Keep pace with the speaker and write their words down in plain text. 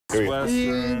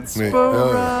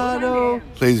Inspirato.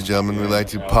 Ladies and gentlemen, we'd like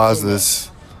to pause this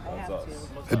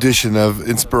edition of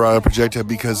Inspirato Projecta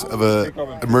because of an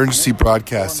emergency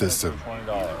broadcast system.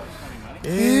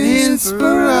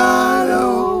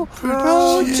 Inspirato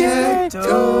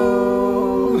Projecto.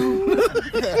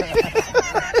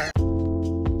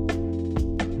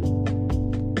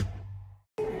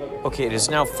 Okay, it is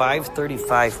now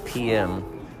 5:35 p.m.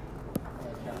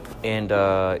 and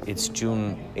it's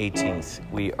June 18th.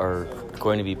 We are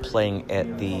going to be playing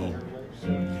at the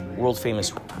world-famous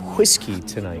Whiskey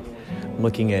tonight. I'm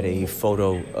looking at a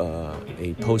photo,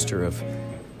 a poster of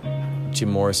Jim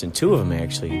Morrison, two of them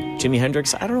actually. Jimi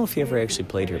Hendrix, I don't know if he ever actually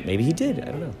played here. Maybe he did, I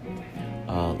don't know.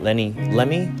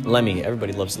 Lemmy,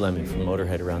 everybody loves Lemmy from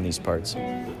Motorhead around these parts.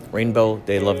 Rainbow,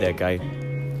 they love that guy.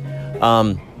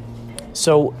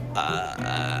 So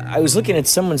I was looking at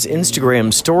someone's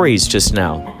Instagram stories just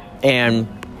now, and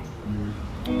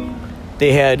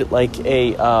they had like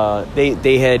they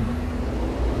had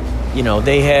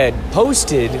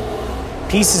posted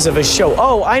pieces of a show.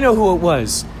 Oh, I know who it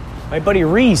was. My buddy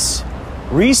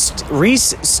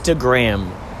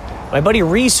Reese-stagram. My buddy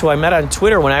Reese, who I met on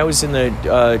Twitter when I was in the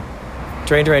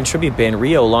Duran Duran tribute band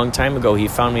Rio a long time ago. He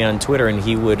found me on Twitter, and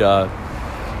he would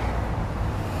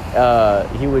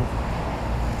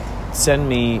send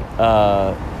me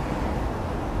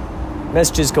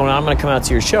messages going, I'm going to come out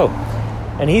to your show.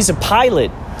 And he's a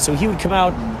pilot, so he would come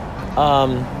out.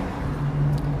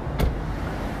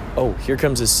 Here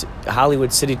comes this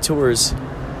Hollywood City Tours.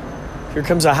 Here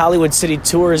comes a Hollywood City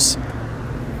Tours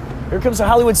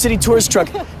truck.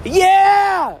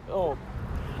 Yeah! Oh,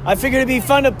 I figured it'd be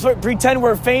fun to pretend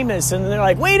we're famous. And they're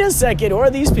like, wait a second, who are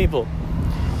these people?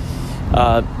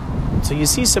 So you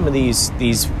see some of these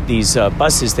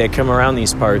buses that come around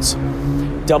these parts,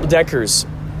 double-deckers.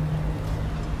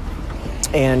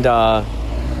 And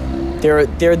there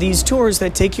are these tours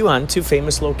that take you on to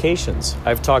famous locations.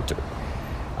 I've talked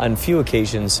on a few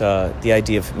occasions the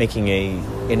idea of making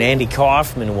an Andy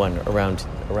Kaufman one around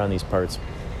these parts.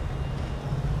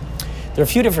 There are a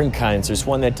few different kinds. There's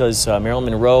one that does Marilyn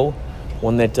Monroe,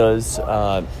 one that does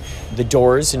The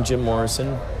Doors and Jim Morrison,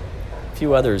 a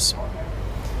few others.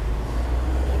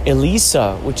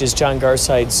 Elisa, which is John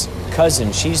Garside's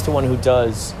cousin, she's the one who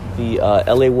does the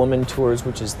LA Woman tours,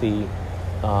 which is the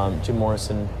Jim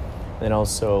Morrison, and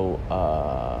also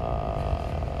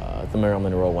the Marilyn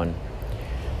Monroe one.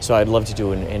 So I'd love to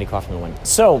do an Andy Kaufman one.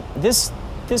 So this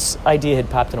idea had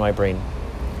popped into my brain.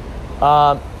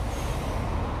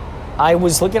 I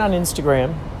was looking on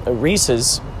Instagram,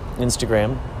 Reese's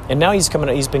Instagram, and now he's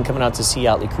been coming out to see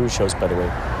Yachtly Cruise shows, by the way.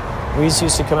 Reese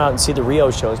used to come out and see the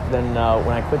Rio shows, but then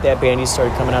when I quit that band, he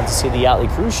started coming out to see the Yachtly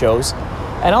Cruise shows.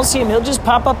 And I'll see him, he'll just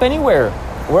pop up anywhere.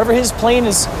 Wherever his plane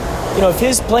is, if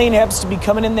his plane happens to be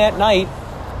coming in that night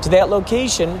to that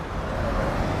location,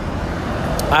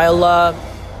 I'll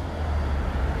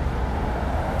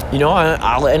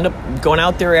end up going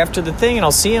out there after the thing, and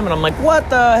I'll see him, and I'm like, what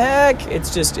the heck?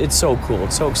 It's so cool.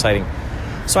 It's so exciting.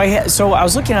 So I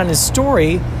was looking on his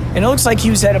story, and it looks like he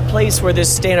was at a place where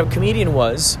this stand-up comedian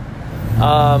was.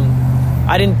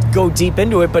 I didn't go deep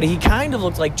into it, but he kind of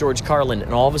looked like George Carlin,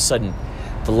 and all of a sudden,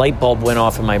 the light bulb went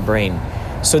off in my brain.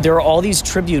 So there are all these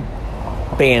tribute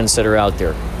bands that are out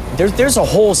there. There's a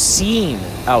whole scene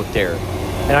out there,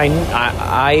 and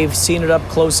I've seen it up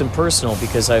close and personal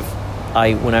because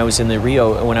when I was in the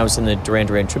Rio, when I was in the Duran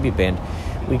Duran tribute band,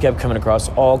 we kept coming across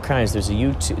all kinds.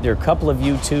 There are a couple of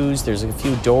U2s. There's a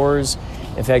few Doors.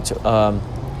 In fact,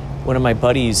 one of my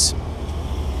buddies,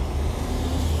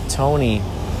 Tony,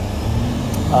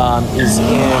 is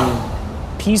in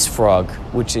Peace Frog,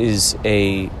 which is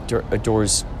a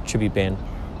Doors tribute band.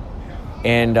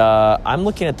 And I'm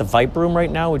looking at the Viper Room right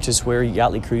now, which is where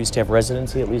Yachtly Crew used to have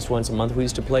residency at least once a month. We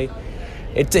used to play.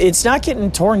 It's not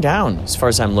getting torn down as far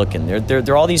as I'm looking. There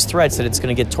are all these threats that it's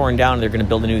going to get torn down and they're going to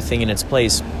build a new thing in its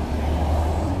place.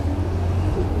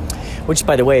 Which,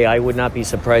 by the way, I would not be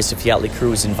surprised if Yachtly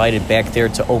Crew was invited back there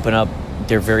to open up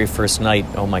their very first night.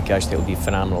 Oh my gosh, that would be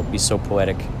phenomenal. It would be so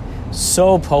poetic.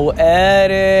 So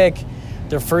poetic.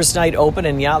 Their first night open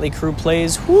and Yachtly Crew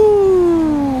plays.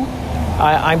 Woo!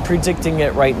 I'm predicting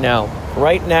it right now.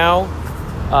 Right now,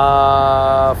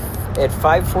 at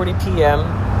 5:40 p.m.,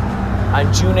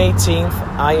 on June 18th,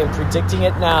 I am predicting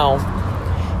it now,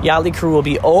 Yachtly Crew will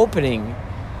be opening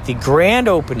the grand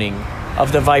opening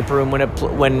of the Viper Room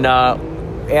when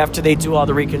after they do all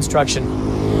the reconstruction,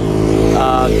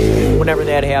 whenever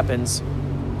that happens.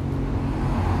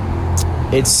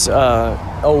 It's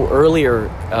earlier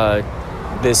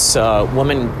this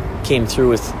woman came through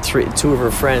with two of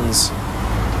her friends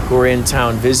who were in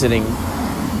town visiting,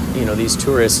 these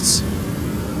tourists.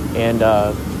 And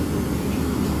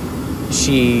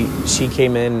she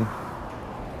came in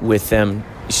with them.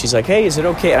 She's like, hey, is it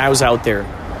okay? And I was out there.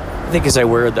 I think because I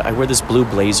wear this blue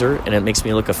blazer, and it makes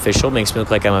me look official, makes me look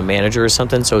like I'm a manager or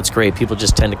something, so it's great. People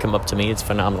just tend to come up to me. It's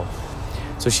phenomenal.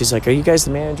 So she's like, are you guys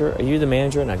the manager? Are you the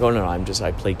manager? And I go, no,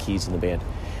 I play keys in the band.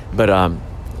 But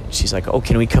she's like, oh,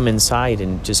 can we come inside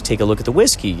and just take a look at the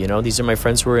whiskey? You know, these are my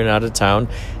friends who are out of town.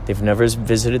 They've never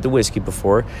visited the whiskey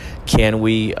before. Can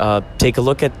we take a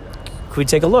look?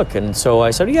 And so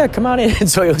I said, yeah, come on in. And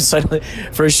so it was suddenly,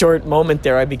 for a short moment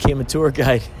there, I became a tour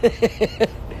guide.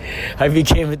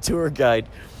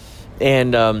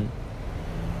 And,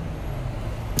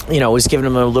 was giving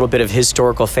them a little bit of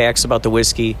historical facts about the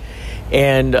whiskey.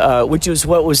 And which was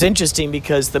what was interesting,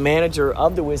 because the manager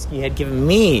of the whiskey had given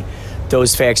me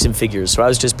those facts and figures. So I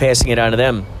was just passing it on to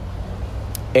them.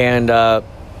 And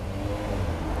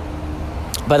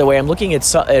by the way, I'm looking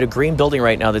at a green building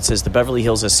right now that says the Beverly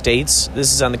Hills Estates.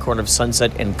 This is on the corner of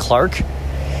Sunset and Clark.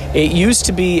 It used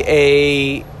to be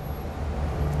an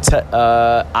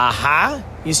AHA,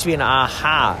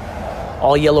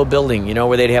 all yellow building,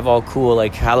 where they'd have all cool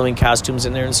like Halloween costumes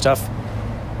in there and stuff.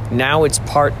 Now it's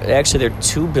actually there are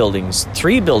 3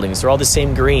 buildings. They're all the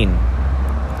same green.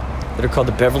 That are called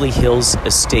the Beverly Hills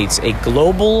Estates, a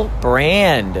global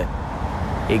brand.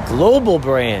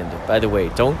 By the way.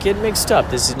 Don't get mixed up.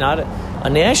 This is not a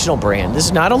national brand. This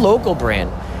is not a local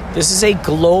brand. This is a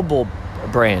global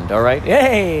brand, all right?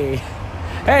 Hey,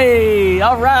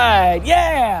 all right,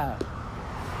 yeah.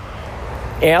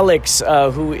 Alex,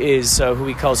 who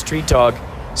we call Street Dog,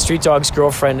 Street Dog's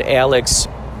girlfriend, Alex,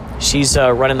 she's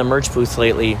running the merch booth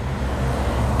lately.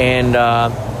 And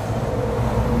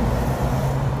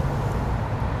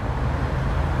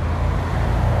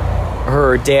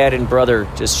her dad and brother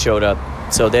just showed up.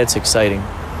 So that's exciting.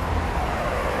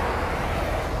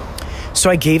 So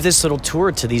I gave this little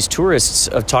tour to these tourists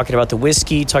of talking about the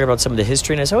whiskey, talking about some of the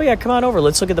history. And I said, oh, yeah, come on over.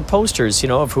 Let's look at the posters,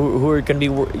 of who are going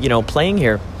to be, playing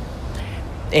here.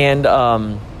 And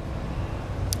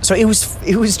so it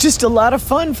was just a lot of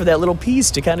fun for that little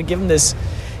piece to kind of give them this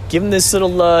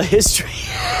little history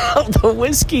of the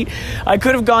whiskey. I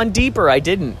could have gone deeper. I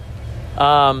didn't.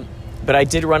 But I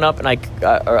did run up, and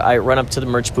I run up to the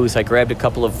merch booth. I grabbed a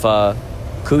couple of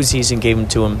koozies and gave them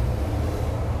to him.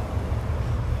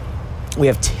 We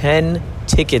have 10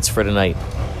 tickets for tonight.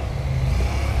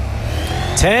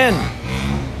 10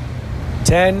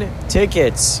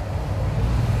 tickets.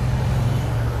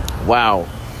 Wow.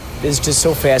 It's just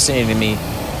so fascinating to me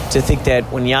to think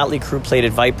that when Yachtly Crew played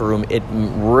at Viper Room, it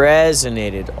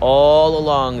resonated all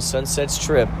along Sunset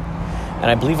Strip.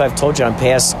 And I believe I've told you on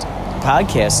past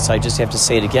podcasts, I just have to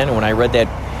say it again. And when I read that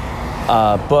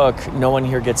book, No One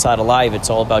Here Gets Out Alive, it's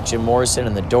all about Jim Morrison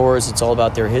and the Doors. It's all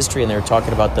about their history. And they were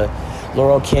talking about the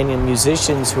Laurel Canyon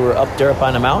musicians who were up there up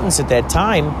on the mountains at that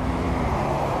time,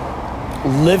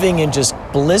 living in just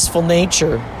blissful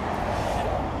nature.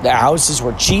 The houses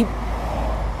were cheap.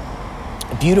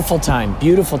 Beautiful time.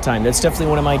 That's definitely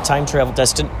one of my time travel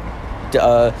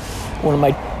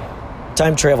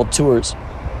tours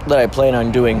that I plan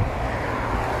on doing.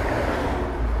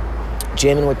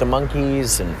 Jamming with the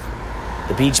Monkees and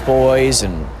the Beach Boys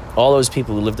and all those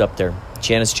people who lived up there.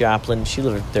 Janis Joplin, she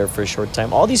lived there for a short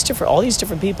time. All these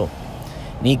different people.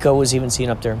 Nico was even seen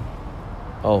up there.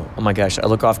 Oh my gosh! I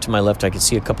look off to my left. I can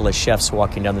see a couple of chefs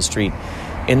walking down the street,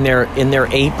 in their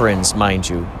aprons, mind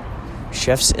you.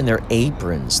 Chefs in their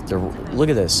aprons. Look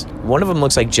at this. One of them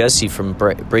looks like Jesse from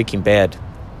Breaking Bad.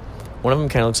 One of them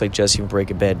kind of looks like Jesse from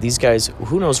Breaking Bad. These guys,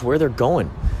 who knows where they're going,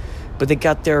 but they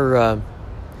got their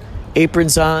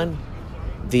aprons on,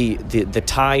 the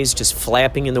ties just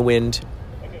flapping in the wind.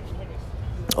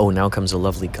 Oh, now comes a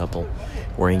lovely couple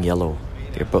wearing yellow.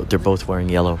 They're both wearing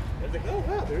yellow.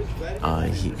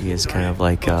 He is kind of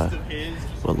like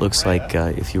what looks like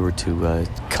if you were to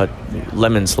cut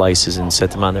lemon slices and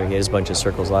set them on there. He has a bunch of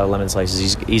circles, a lot of lemon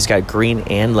slices. He's got green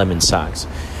and lemon socks.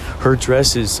 Her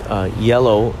dress is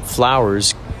yellow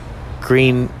flowers,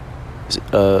 green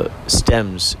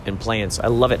stems and plants. I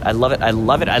love it.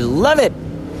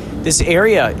 This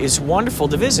area is wonderful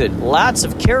to visit. Lots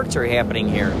of character happening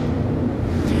here.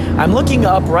 I'm looking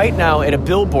up right now at a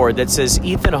billboard that says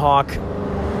Ethan Hawke,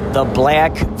 The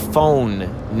Black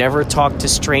Phone, Never Talk to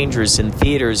Strangers in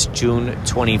theaters June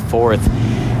 24th.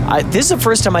 This is the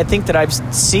first time I think that I've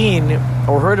seen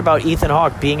or heard about Ethan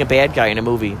Hawke being a bad guy in a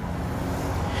movie.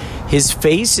 His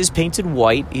face is painted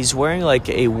white. He's wearing like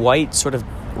a white sort of,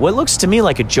 what looks to me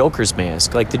like a Joker's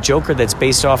mask, like the Joker that's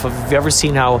based off of, have you ever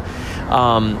seen how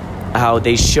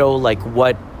they show like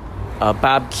what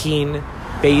Bob Keane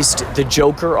based the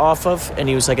Joker off of, and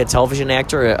he was like a television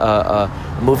actor, a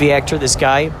movie actor, this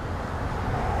guy.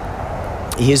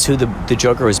 He is who the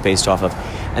Joker was based off of.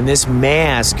 And this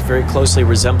mask very closely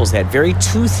resembles that. Very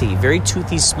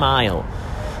toothy smile.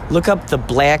 Look up the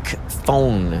Black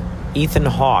Phone, Ethan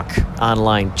Hawke,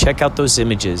 online. Check out those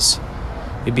images.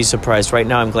 You'd be surprised. Right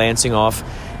now I'm glancing off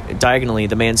diagonally,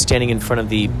 the man standing in front of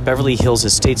the Beverly Hills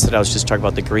Estates that I was just talking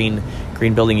about, the green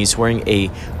building. He's wearing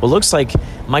what looks like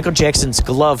Michael Jackson's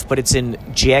glove, but it's in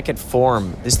jacket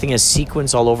form. This thing has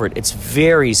sequins all over it. It's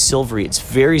very silvery. It's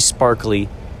very sparkly.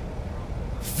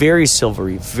 Very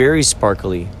silvery. Very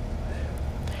sparkly.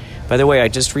 By the way, I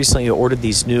just recently ordered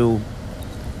these new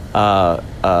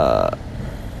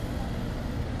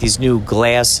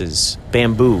glasses,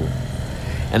 bamboo.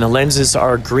 And the lenses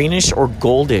are greenish or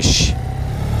goldish.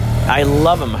 I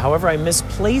love them. However, I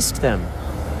misplaced them.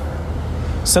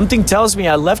 Something tells me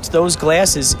I left those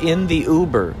glasses in the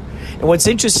Uber. And what's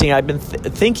interesting, I've been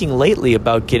thinking lately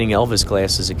about getting Elvis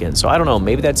glasses again. So I don't know.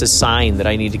 Maybe that's a sign that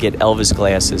I need to get Elvis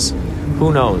glasses.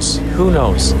 Who knows? Who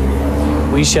knows?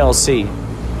 We shall see.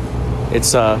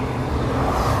 It's yeah.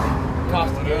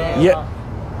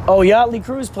 Oh, Yachtly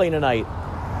Crew's playing tonight.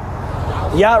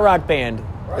 Yacht Rock Band.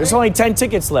 There's only 10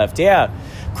 tickets left. Yeah.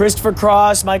 Christopher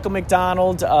Cross, Michael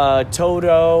McDonald,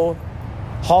 Toto,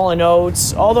 Hall &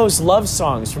 Oates, all those love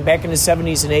songs from back in the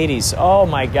 70s and 80s. Oh,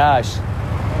 my gosh.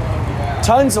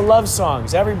 Tons of love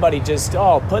songs. Everybody just,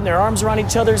 putting their arms around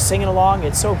each other, singing along.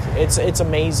 It's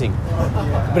amazing.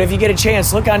 But if you get a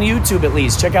chance, look on YouTube at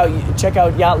least. Check out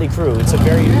Yachtly Crew. It's a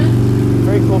very,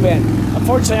 very cool band.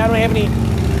 Unfortunately, I don't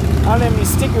have any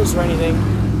stickers or anything.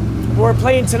 We're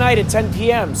playing tonight at 10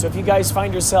 p.m. So if you guys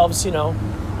find yourselves,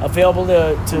 available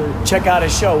to check out a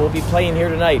show, we'll be playing here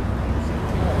tonight.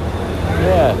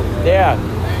 Yeah.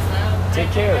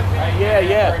 Take care.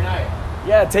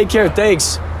 Yeah, take care.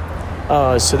 Thanks.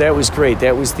 So that was great.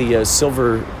 That was the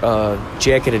silver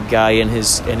jacketed guy and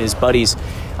his buddies.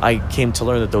 I came to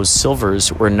learn that those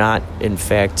silvers were not, in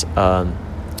fact, what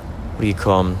do you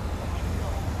call them?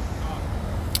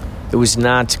 It was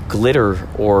not glitter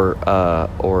or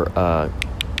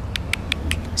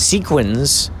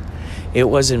sequins. It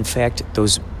was, in fact,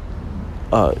 those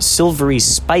silvery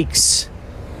spikes.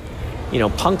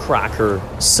 Punk rocker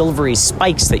silvery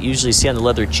spikes that you usually see on the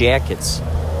leather jackets.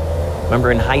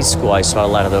 Remember in high school, I saw a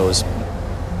lot of those.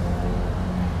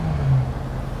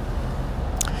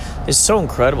 It's so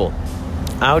incredible.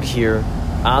 Out here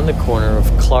on the corner of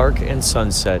Clark and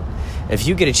Sunset. If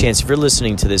you get a chance, if you're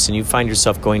listening to this and you find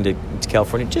yourself going to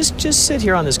California, just sit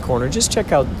here on this corner. Just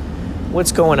check out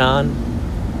what's going on.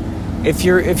 If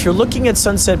you're looking at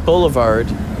Sunset Boulevard,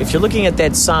 if you're looking at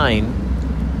that sign,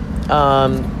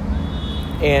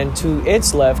 and to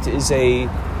its left is a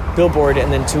billboard,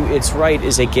 and then to its right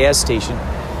is a gas station.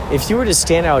 If you were to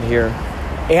stand out here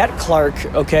at Clark,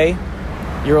 okay,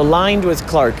 you're aligned with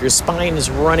Clark. Your spine is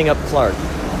running up Clark,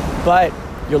 but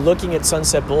you're looking at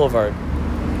Sunset Boulevard.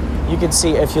 You can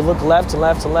see, if you look left to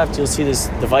left to left, you'll see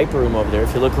the Viper Room over there.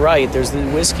 If you look right, there's the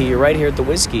Whiskey. You're right here at the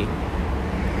Whiskey.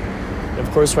 And of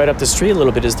course, right up the street a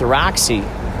little bit is the Roxy.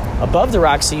 Above the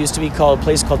Roxy used to be a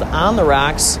place called On the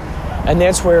Rocks, and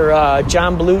that's where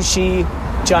John Belushi,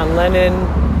 John Lennon,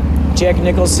 Jack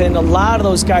Nicholson, a lot of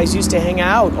those guys used to hang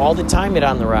out all the time at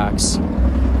On the Rocks.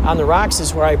 On the Rocks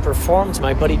is where I performed.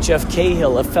 My buddy Jeff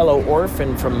Cahill, a fellow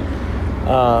orphan from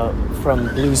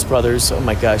Blues Brothers. Oh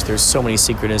my gosh, there's so many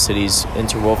synchronicities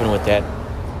interwoven with that.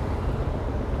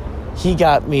 He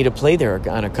got me to play there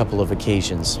on a couple of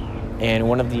occasions. And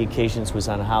one of the occasions was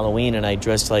on Halloween, and I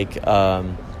dressed like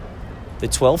the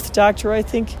 12th Doctor, I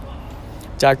think.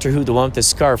 Doctor Who, the one with the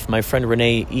scarf. My friend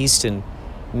Renee Easton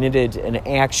knitted an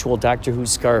actual Doctor Who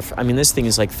scarf. I mean, this thing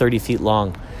is like 30 feet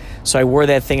long. So I wore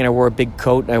that thing, and I wore a big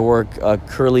coat, and I wore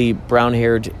curly brown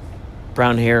hair.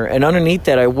 And underneath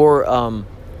that, I wore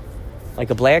like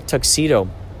a black tuxedo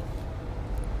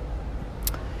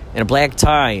and a black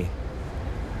tie.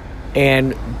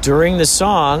 And during the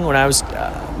song, when I was,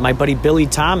 my buddy Billy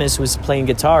Thomas was playing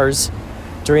guitars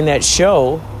during that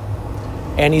show,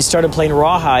 and he started playing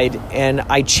Rawhide, and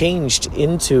I changed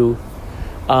into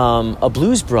a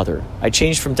blues brother. I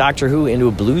changed from Doctor Who into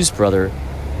a blues brother,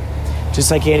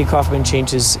 just like Andy Kaufman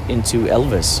changes into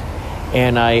Elvis.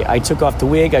 And I took off the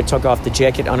wig, I took off the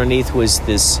jacket. Underneath was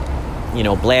this,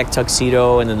 black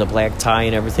tuxedo, and then the black tie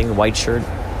and everything, the white shirt.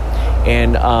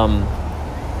 And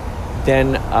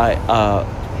then I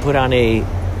put on a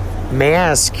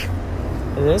mask.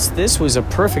 And this was a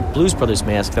perfect Blues Brothers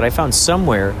mask that I found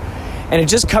somewhere. And it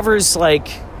just covers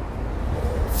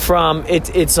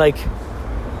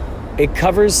it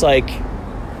covers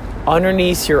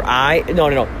underneath your eye.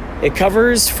 No. It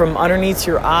covers from underneath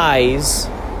your eyes.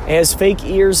 It has fake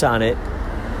ears on it.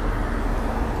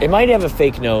 It might have a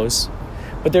fake nose,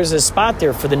 but there's a spot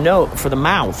there for the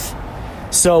mouth.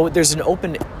 So there's an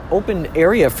open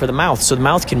area for the mouth, so the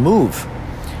mouth can move.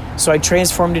 So I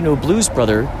transformed into a Blues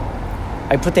Brother.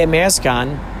 I put that mask on,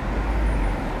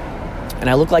 and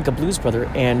I look like a Blues Brother.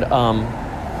 And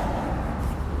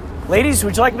ladies,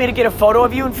 would you like me to get a photo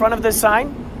of you in front of this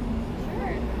sign?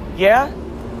 Sure. Yeah?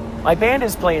 My band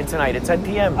is playing tonight at 10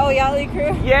 p.m. Oh, Yali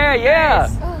Crew? Yeah.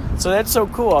 Nice. Oh. So that's so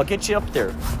cool. I'll get you up there.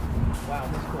 Wow,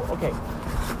 that's cool. Okay.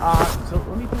 So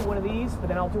let me do one of these, but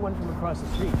then I'll do one from across the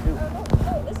street, too.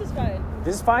 Oh, this is fine.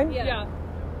 This is fine? Yeah.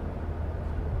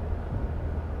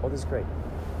 Oh, this is great.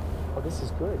 Oh, this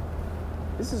is good.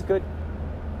 This is good.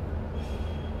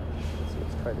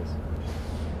 Let's try this.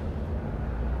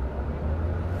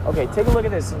 Okay, take a look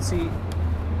at this and see.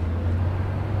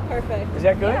 Perfect. Is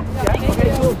that good? Yeah. Thank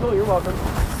Okay, you. cool. You're welcome.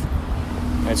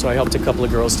 All right, so I helped a couple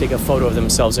of girls take a photo of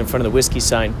themselves in front of the whiskey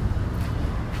sign.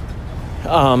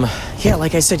 Yeah,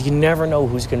 like I said, you never know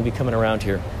who's going to be coming around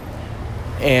here.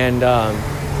 And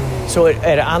so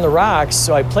at On the Rocks,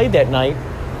 so I played that night,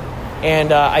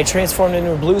 and I transformed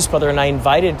into a Blues Brother, and I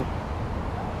invited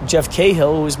Jeff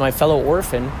Cahill, who was my fellow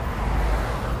orphan,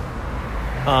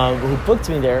 who booked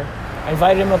me there. I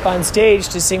invited him up on stage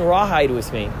to sing Rawhide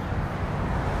with me.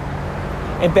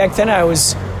 And back then I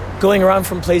was going around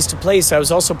from place to place. I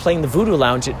was also playing the Voodoo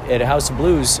Lounge at House of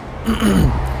Blues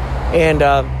and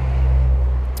a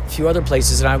few other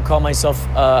places, and I would call myself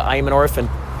I Am an Orphan.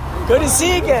 Good to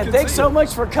see you again. Thanks so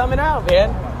much for coming out,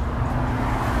 man.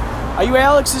 Are you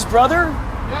Alex's brother?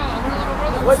 Yeah, I'm one of my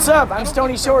brothers. What's up? I'm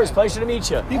Stony Shores. Pleasure to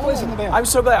meet you. He plays in the band. I'm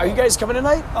so glad. Are you guys coming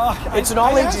tonight? It's an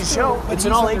all-ages show. It's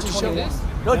an all-ages show.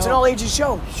 No, it's an all-ages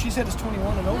show. She said it's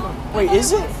 21 and over. Wait,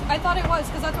 is it? I thought it was,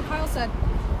 because that's what Kyle said.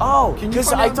 Oh, Can you because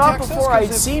find I out thought in Texas? before I'd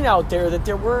 'Cause if- seen out there that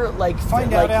there were like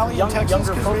Find out, Allie, in Texas,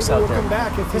 younger 'cause folks maybe out we'll there. come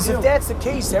back if you Because do. if that's the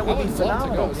case, that would I be would love to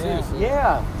go, phenomenal. seriously.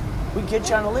 Yeah, we get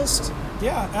you on a list.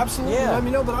 Yeah, absolutely. Yeah. Let me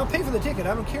know, but I'll pay for the ticket.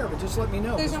 I don't care, but just let me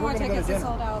know. There's 'cause no we're more gonna go to tickets. It's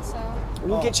dinner. sold out, so.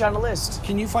 We'll get you on a list.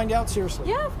 Can you find out seriously?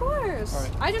 Yeah, of course. All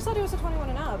right. I just thought it was a 21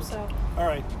 and up, so. All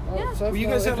right. Yeah. Well, you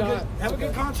guys have a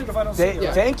good concert if I don't see you.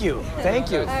 Thank you.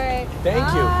 Thank you. All right. Thank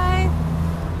you. Bye.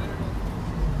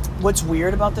 What's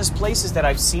weird about this place is that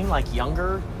I've seen like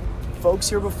younger folks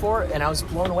here before, and I was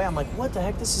blown away. I'm like, what the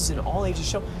heck? This is an all-ages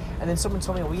show. And then someone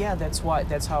told me, well, yeah, that's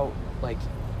how, like,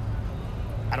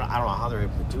 I don't know how they're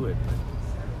able to do it,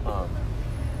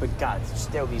 but God,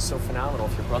 that would be so phenomenal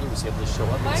if your brother was able to show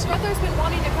up. My and see. brother's been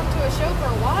wanting to come to a show for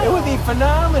a while. It would be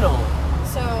phenomenal.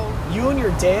 So. You and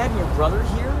your dad and your brother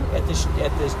here at the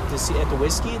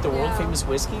whiskey, at the world Yeah. famous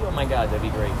whiskey. Oh my God, that'd be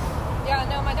great. Yeah,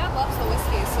 no, my dad loves the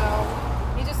whiskey, so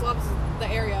he just loves the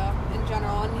area in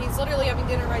general, and he's literally having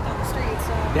dinner right down the street,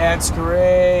 so. That's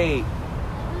great.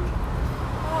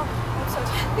 Oh, I'm so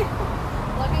tired.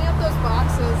 Looking at those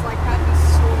boxes, like, had me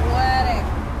sweating.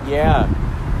 Yeah.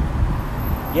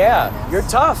 Yeah, you're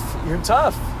tough. You're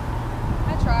tough.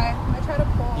 I try to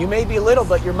pull. You may be little,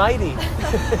 but you're mighty.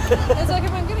 It's like,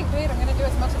 if I'm getting paid, I'm going to do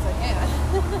as much as I can.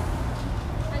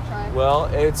 I try. Well,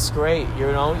 it's great.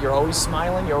 You know, you're always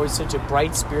smiling. You're always such a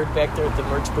bright spirit back there at the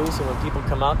merch booth, and when people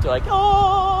come out, they're like,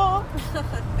 oh.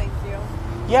 Thank you.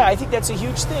 Yeah, I think that's a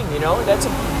huge thing, you know? That's a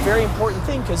very important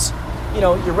thing because, you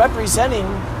know, you're representing,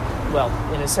 well,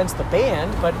 in a sense, the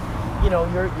band, but, you know,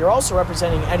 you're also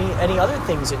representing any other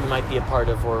things that you might be a part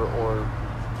of or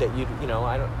that you know,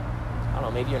 I don't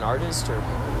know, maybe you're an artist or,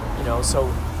 you know,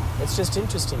 so it's just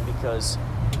interesting because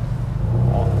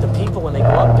the people, when they go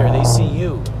up there, they see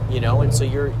you, you know, and so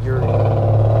you're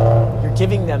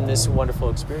giving them this wonderful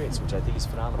experience, which I think is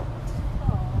phenomenal.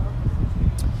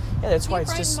 Yeah, that's why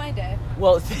it's just... my day.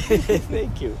 Well,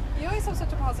 thank you. You always have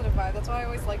such a positive vibe. That's why I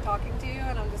always like talking to you,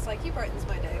 and I'm just like, he brightens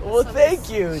my day. Well,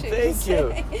 thank you. Thank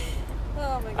you.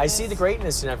 Oh, my goodness. I see the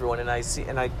greatness in everyone, and I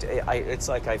it's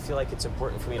like I feel like it's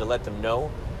important for me to let them know,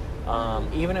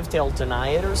 even if they'll deny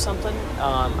it or something.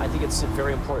 I think it's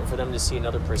very important for them to see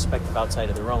another perspective outside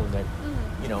of their own that,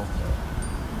 you know,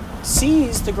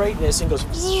 sees the greatness and goes,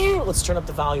 let's turn up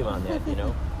the volume on that, you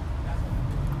know.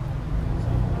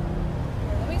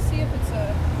 Let me see if it's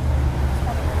a...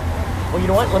 Well, you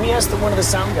know what? Let me ask one of the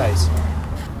sound guys.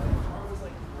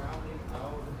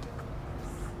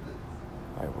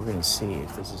 All right, we're going to see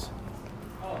if this is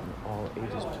an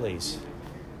all-ages place.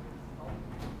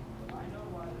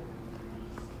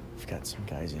 We've got some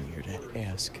guys in here to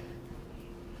ask.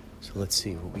 So let's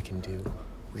see what we can do.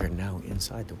 We are now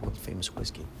inside the world-famous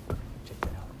whiskey. Check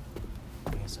that out.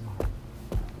 ASMR.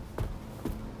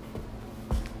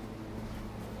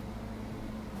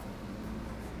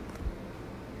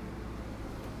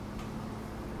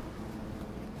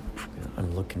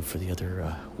 looking for the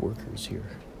other workers here.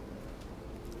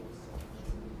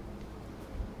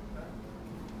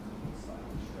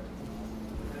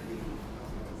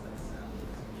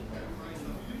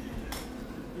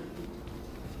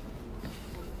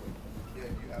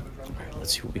 All right,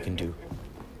 let's see what we can do.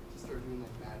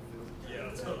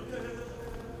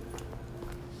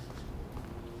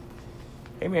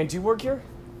 Hey man, do you work here?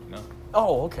 No,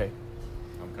 Oh, okay.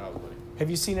 I'm Kyle, buddy. Have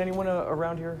you seen anyone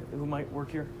around here who might work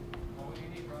here?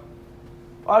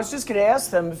 I was just going to ask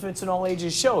them if it's an all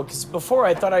ages show, because before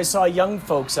I thought I saw young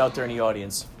folks out there in the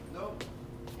audience.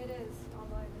 It is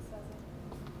online. It says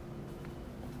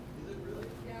it. Is it really?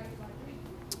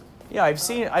 Yeah. Yeah,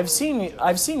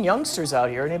 I've seen youngsters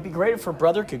out here, and it'd be great if her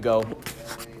brother could go.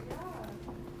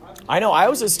 I know, I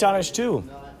was astonished too.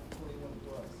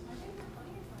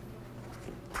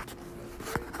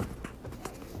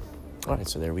 All right,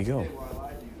 so there we go.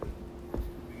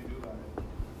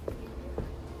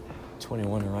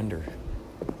 21 or under.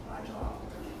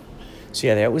 So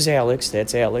yeah, that was Alex.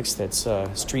 That's Alex. That's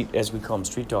street, as we call them,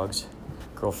 Street Dogs'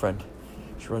 girlfriend.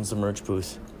 She runs the merch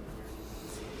booth.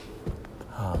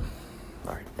 All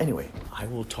right. Anyway, I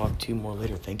will talk to you more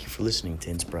later. Thank you for listening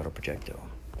to Inspirato Projecto.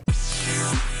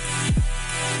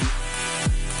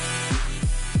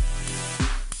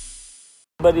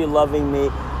 Nobody loving me.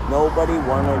 Nobody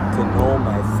wanted to know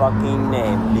my fucking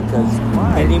name because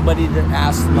anybody that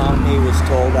asked about me was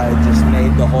told I just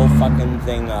made the whole fucking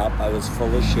thing up. I was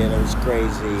full of shit. I was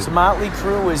crazy. So Motley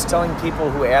Crue was telling people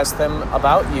who asked them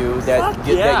about you that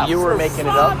that you were making it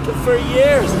up for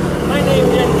years. My name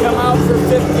didn't come out for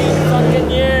 15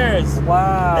 fucking years.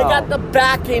 Wow. They got the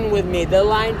backing with me. They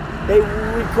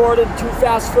recorded Too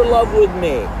Fast for Love with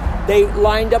me. They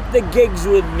lined up the gigs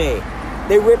with me.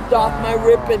 They ripped off my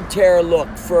rip and tear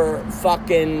look for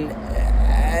fucking...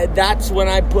 that's when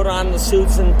I put on the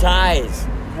suits and ties.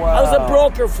 Wow. I was a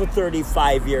broker for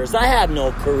 35 years. I had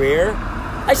no career.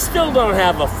 I still don't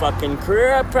have a fucking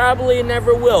career. I probably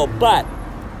never will. But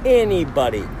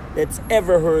anybody that's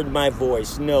ever heard my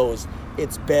voice knows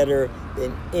it's better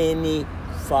than any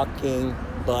fucking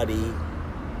buddy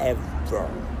ever.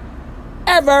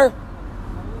 Ever.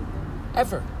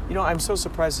 Ever. You know, I'm so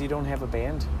surprised you don't have a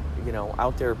band, you know,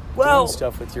 out there Well, doing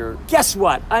stuff with your... Guess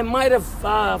what? I might have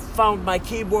found my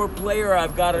keyboard player.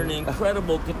 I've got an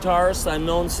incredible guitarist I've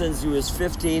known since he was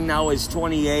 15. Now he's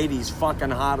 28. He's fucking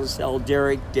hot as hell.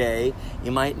 Derek Day.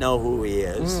 You might know who he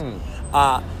is.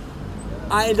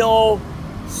 I know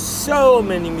so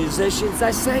many musicians.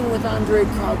 I sang with Andre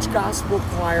Crouch Gospel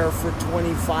Choir for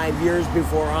 25 years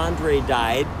before Andre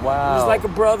died. Wow. He was like a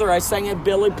brother. I sang at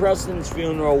Billy Preston's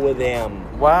funeral with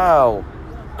him. Wow.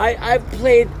 I've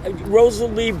played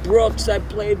Rosalie Brooks. I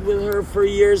played with her for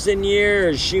years and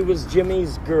years. She was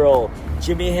Jimmy's girl,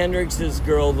 Jimi Hendrix's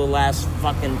girl the last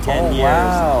fucking 10 years.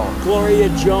 Wow. Gloria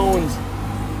Jones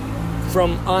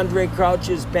from Andre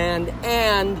Crouch's band,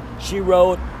 and she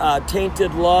wrote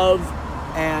Tainted Love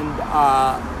and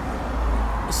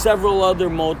several other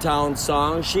Motown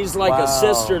songs. She's like a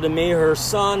sister to me. Her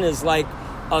son is like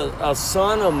a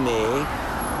son of me.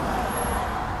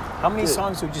 How many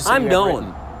songs would you say I'm you have known.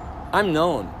 written? I'm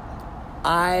known.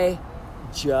 I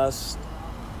just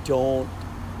don't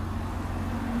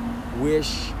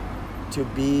wish to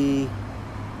be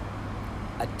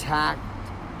attacked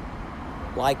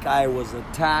like I was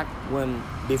attacked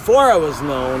before I was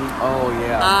known. Oh,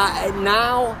 yeah.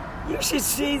 Now, you should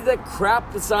see the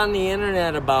crap that's on the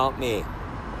internet about me.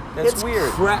 That's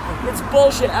weird. It's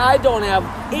bullshit. I don't have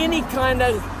any kind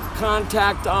of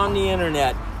contact on the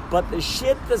internet. But the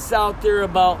shit that's out there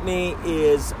about me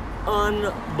is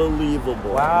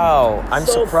unbelievable. Wow. I'm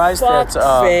so surprised fuck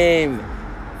that's... fame.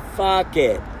 Fuck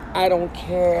it. I don't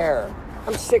care.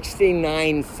 I'm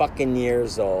 69 fucking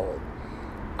years old.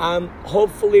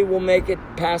 Hopefully we'll make it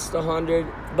past 100.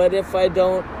 But if I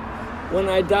don't, when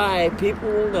I die, people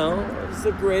will know it's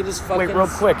the greatest fucking... Wait, real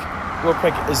quick.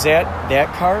 Is that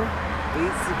car?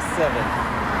 867.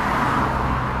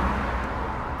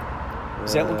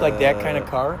 Does that look like that kind of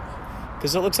car?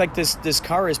 Because it looks like this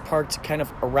car is parked kind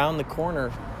of around the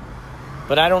corner.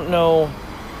 But I don't know...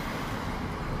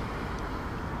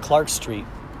 Clark Street.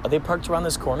 Are they parked around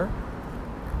this corner?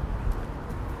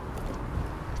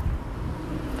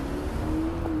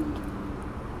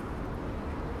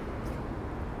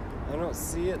 I don't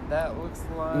see it. That looks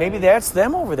like... Maybe that's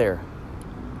them over there.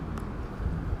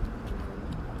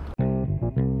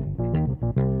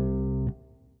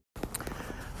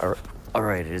 All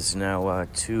right, it is now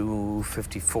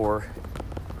 2:54.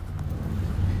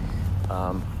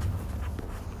 I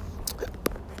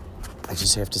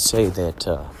just have to say that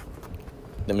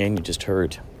the man you just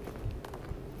heard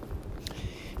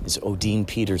is Odin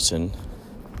Peterson.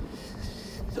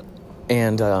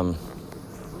 And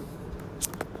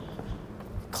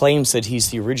claims that he's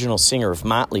the original singer of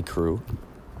Motley Crue.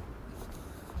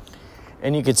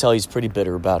 And you could tell he's pretty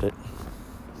bitter about it.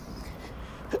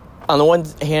 On the one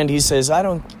hand, he says, I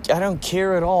don't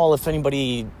care at all if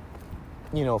anybody,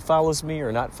 follows me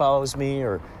or not follows me,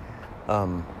 or,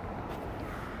 I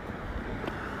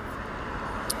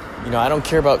don't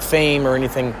care about fame or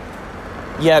anything.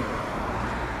 Yet,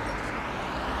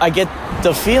 I get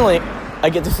the feeling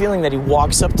that he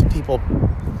walks up to people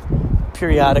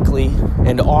periodically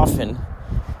and often,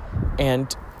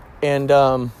 and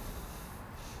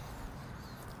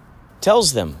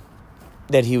tells them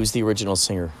that he was the original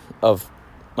singer of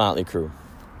Motley Crue.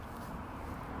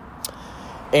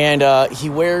 And he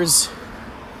wears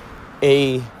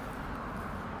a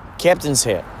captain's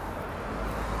hat.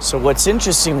 So what's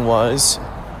interesting was,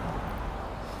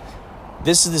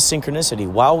 this is the synchronicity.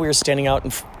 While we were standing out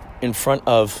in front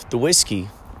of the whiskey,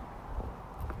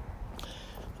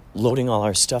 loading all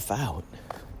our stuff out,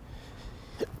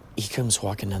 he comes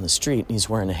walking down the street and he's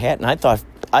wearing a hat. And I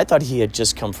thought he had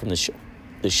just come from the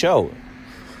show.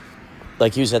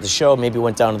 Like he was at the show, maybe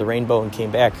went down to the Rainbow and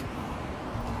came back.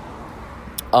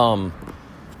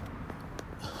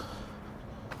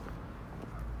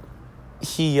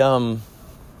 He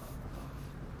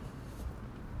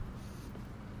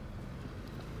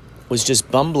was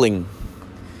just bumbling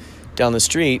down the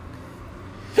street,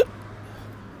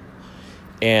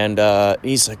 and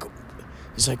he's like,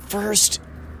 first,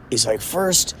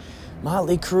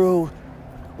 Motley Crue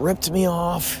ripped me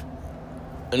off,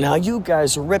 and now you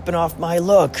guys are ripping off my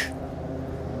look.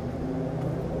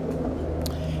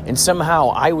 And somehow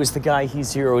I was the guy he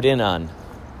zeroed in on.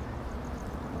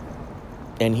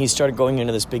 And he started going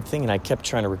into this big thing, and I kept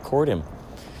trying to record him.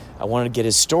 I wanted to get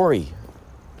his story.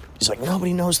 He's like,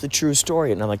 nobody knows the true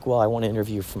story. And I'm like, well, I want to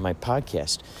interview you for my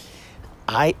podcast.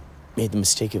 I made the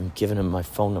mistake of giving him my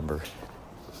phone number.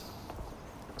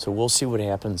 So we'll see what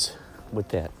happens with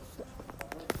that.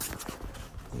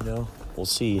 We'll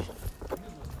see.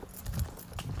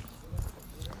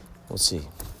 We'll see.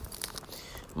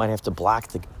 Might have to block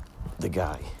the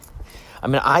guy. I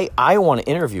mean, I want to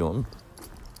interview him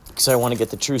because I want to get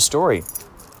the true story.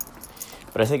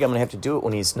 But I think I'm going to have to do it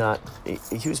when he's not...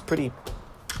 He was pretty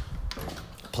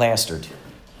plastered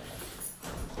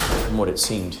from what it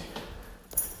seemed.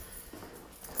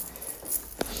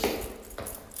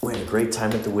 We had a great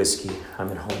time at the whiskey. I'm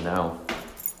at home now.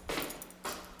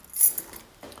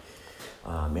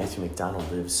 Matthew McDonald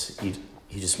lives...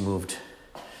 He just moved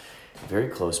very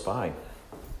close by.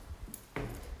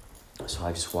 So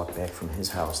I just walked back from his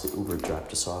house. The Uber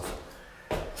dropped us off.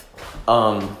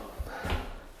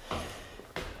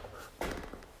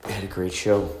 Had a great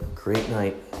show. Great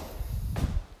night.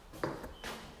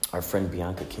 Our friend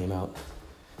Bianca came out.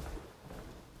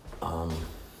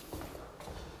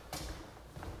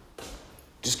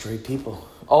 Just great people.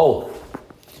 Oh,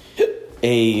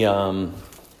 a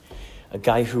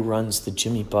guy who runs the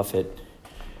Jimmy Buffett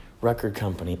record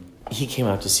company, he came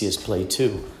out to see us play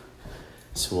too.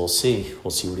 So we'll see.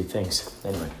 We'll see what he thinks.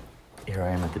 Anyway, here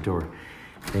I am at the door.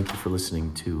 Thank you for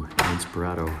listening to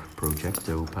Inspirato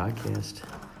Projecto podcast.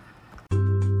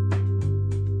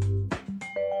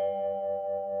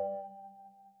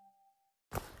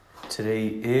 Today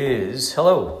is,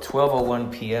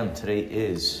 12:01 p.m. Today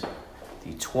is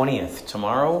the 20th.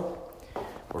 Tomorrow,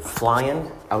 we're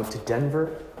flying out to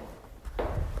Denver.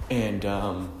 And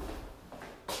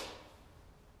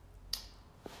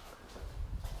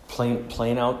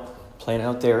playing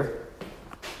out there,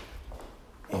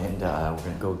 and we're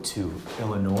gonna go to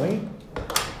Illinois.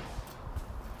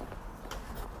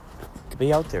 Gonna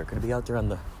be out there on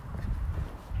the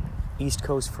East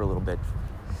Coast for a little bit.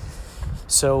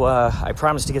 So I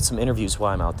promised to get some interviews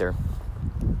while I'm out there.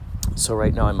 So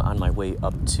right now I'm on my way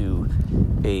up to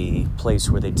a place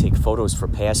where they take photos for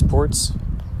passports.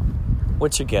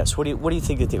 What's your guess? What do you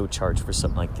think that they would charge for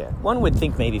something like that? One would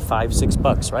think maybe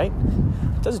 $5-6, right?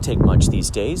 It doesn't take much these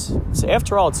days. So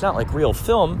after all, it's not like real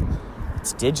film;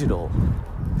 it's digital.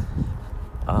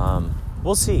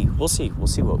 We'll see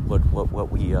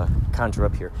what we conjure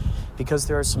up here, because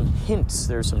there are some hints,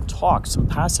 there are some talks, some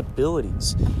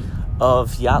possibilities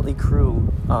of Yachtly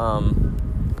Crew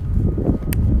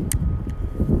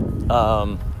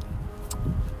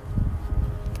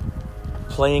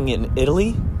playing in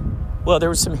Italy. Well, there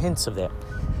were some hints of that.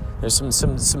 There's some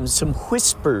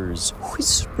whispers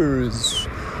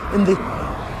in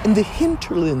the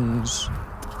hinterlands.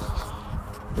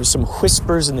 There's some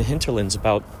whispers in the hinterlands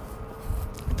about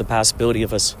the possibility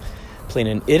of us playing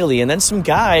in Italy, and then some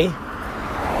guy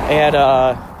at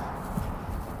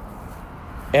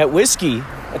at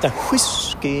the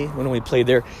Whiskey, when we played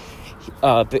there,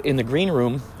 in the green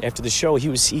room after the show,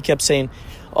 he kept saying,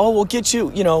 "Oh, we'll get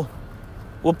you,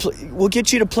 we'll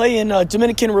get you to play in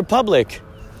Dominican Republic."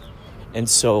 And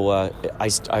so I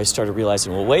started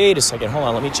realizing, well, wait a second, hold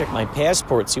on, let me check my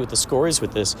passport, see what the score is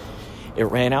with this. It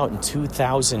ran out in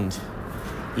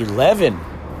 2011,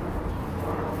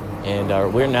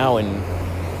 and we're now in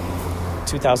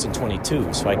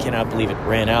 2022, so I cannot believe it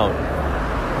ran out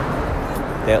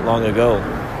that long ago.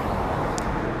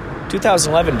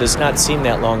 2011 does not seem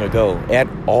that long ago at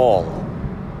all.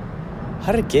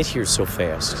 How did it get here so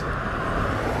fast?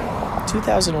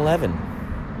 2011.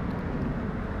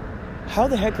 How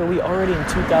the heck are we already in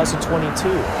 2022?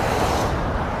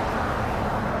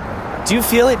 Do you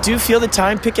feel it? Do you feel the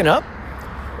time picking up?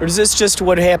 Or is this just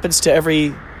what happens to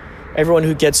everyone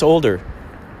who gets older?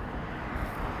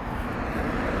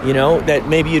 That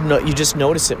maybe you just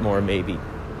notice it more, maybe.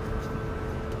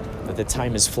 That the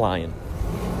time is flying.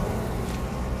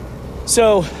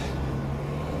 So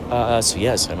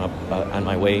yes, I'm up on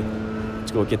my way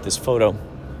to go get this photo.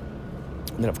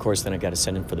 And then, of course, I got to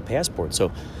send in for the passport.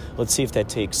 So let's see if that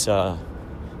takes 7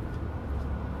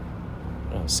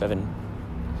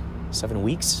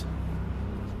 weeks.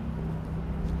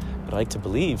 But I'd like to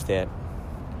believe that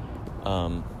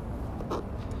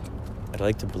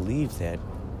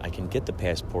I can get the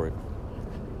passport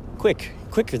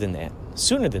quicker than that,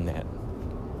 sooner than that.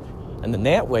 And then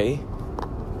that way,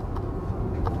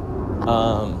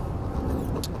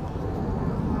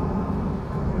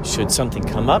 should something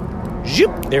come up,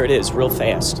 zoop, there it is, real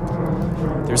fast.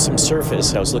 There's some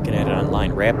service. I was looking at it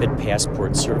online, Rapid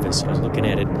Passport Service. I was looking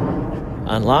at it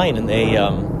online, and they,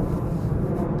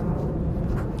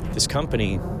 this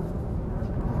company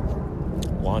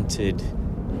wanted,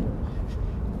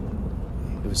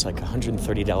 it was like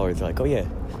 $130. They're like, oh yeah,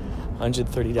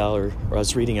 $130, or I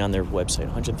was reading on their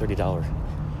website, $130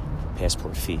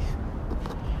 passport fee.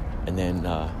 And then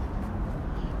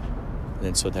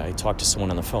so that I talked to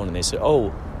someone on the phone, and they said,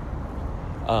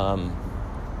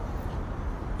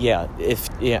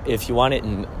 if you want it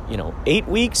in 8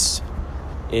 weeks,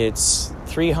 it's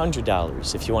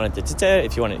 $300. If you want it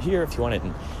if you want it here, if you want it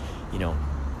in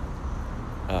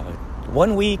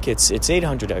 1 week, it's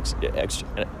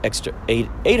 $800 extra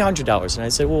 $800. And I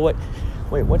said, well,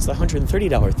 what's the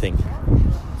 $130 thing?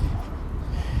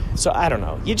 So I don't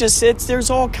know. There's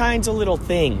all kinds of little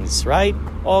things, right?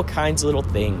 All kinds of little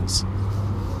things.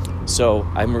 So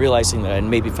I'm realizing that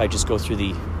maybe if I just go through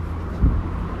the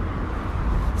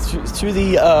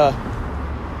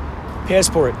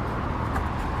passport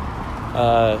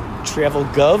travel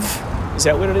gov, is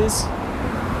that what it is?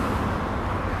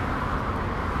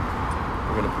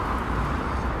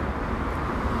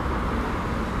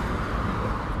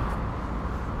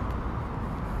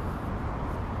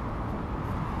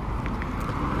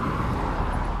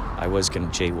 I was going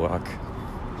to jaywalk.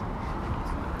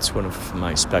 It's one of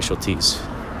my specialties.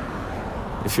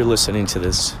 If you're listening to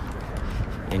this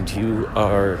and you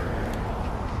are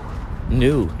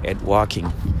new at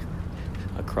walking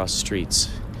across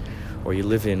streets, or you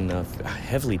live in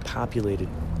heavily populated,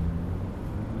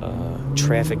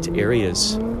 trafficked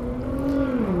areas,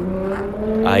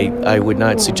 I would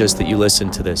not suggest that you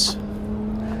listen to this.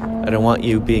 I don't want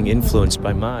you being influenced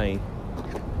by my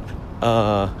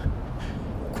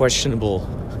questionable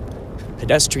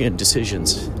pedestrian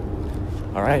decisions.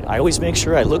 All right, I always make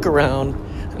sure I look around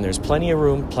and there's plenty of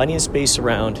room, plenty of space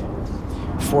around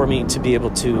for me to be able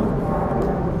to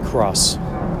cross.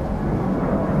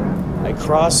 I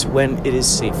cross when it is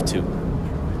safe to.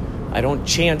 I don't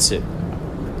chance it.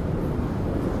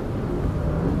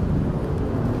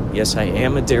 Yes, I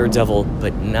am a daredevil,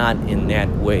 but not in that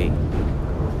way.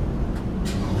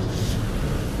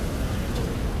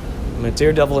 I'm a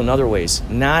daredevil in other ways,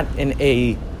 not in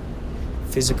a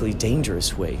physically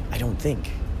dangerous way, I don't think.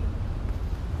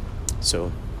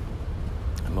 So,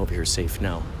 I'm over here safe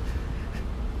now.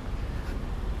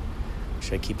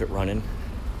 Should I keep it running?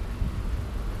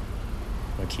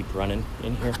 I'm gonna keep running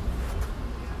in here.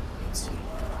 Let's see.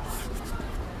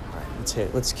 All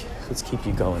right, let's keep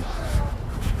you going.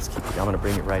 Let's keep you going. I'm gonna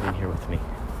bring it right in here with me.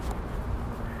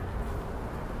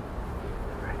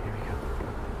 All right, here we go.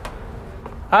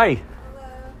 Hi.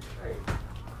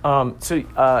 So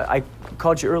I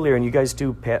called you earlier, and you guys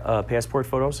do passport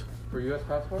photos? For U.S.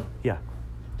 passport? Yeah.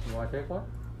 You want to take one?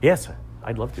 Yes,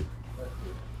 I'd love to.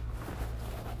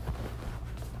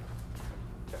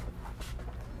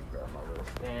 Grab my little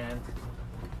stand.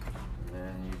 And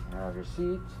then you can have your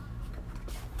seat.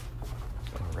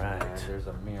 All right. And there's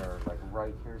a mirror, like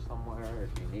right here somewhere, if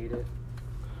you need it.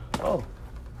 Oh.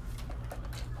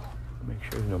 Make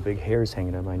sure there's no big hairs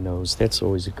hanging on my nose. That's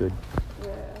always a good.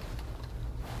 Yeah.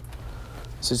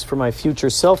 This is for my future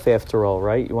self, after all,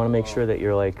 right? You want to make sure that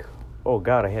you're like, oh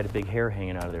God, I had a big hair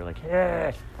hanging out of there. Like,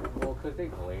 yeah. Well, because they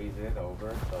glaze it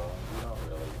over, so you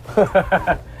don't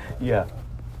really. Yeah.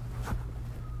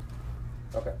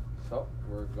 Okay, so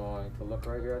we're going to look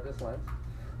right here at this lens.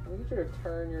 I'm going to get you to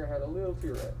turn your head a little to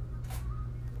your right.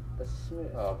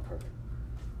 Oh, perfect.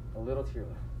 A little to your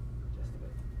left. Just a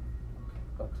bit.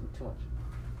 Oh, too much.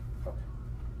 Okay.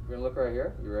 We're going to look right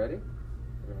here. You ready?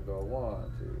 We're going to go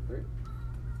 1, 2, 3.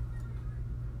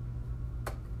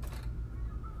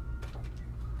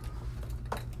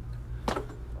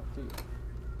 Up to you.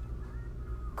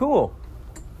 Cool.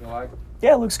 You like?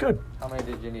 Yeah, it looks good. How many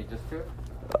did you need? Just 2?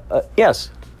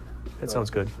 Yes. That So sounds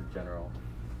good. For general.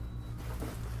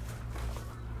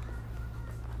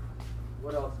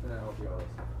 What else can I help you out with?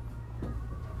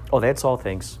 Oh, that's all,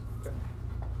 thanks.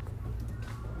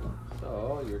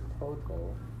 So your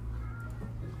total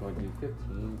is going to be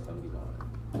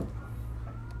 $15.79.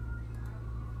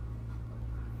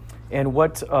 And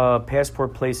what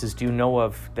passport places do you know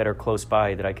of that are close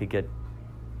by that I could get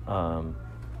a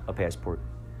passport?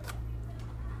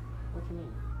 What do you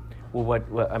mean? Well,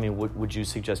 what I mean, would you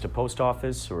suggest a post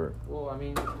office or? Well, I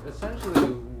mean,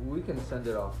 essentially, we can send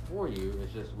it off for you.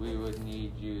 It's just we would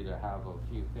need you to have a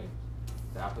few things.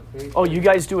 The application. Oh, you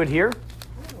guys do it here?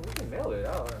 Yeah, we can mail it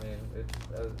out. I mean,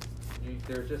 it's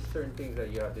there's just certain things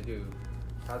that you have to do.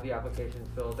 Have the application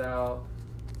filled out,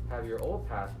 have your old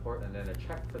passport, and then a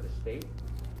check for the state,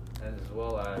 and as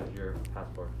well as your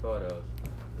passport photos.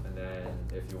 And then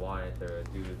if you wanted to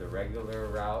do the regular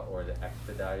route or the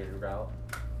expedited route,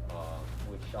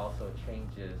 which also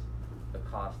changes the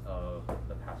cost of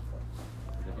the passport.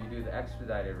 Because if you do the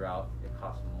expedited route, it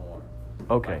costs more.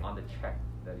 Okay. Like on the check,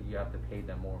 that you have to pay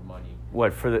them more money.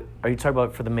 What for the? Are you talking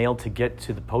about for the mail to get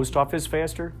to the post office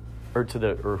faster, or to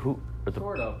the or who? Or the,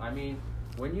 Sort of. I mean,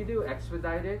 when you do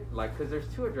expedited, like, because there's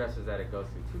 2 addresses that it goes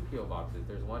to, 2 PO boxes.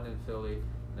 There's one in Philly,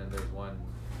 and then there's one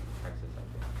in Texas, I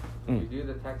think. If you do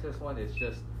the Texas one, it's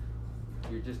just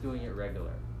you're just doing it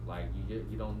regular. Like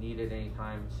you don't need it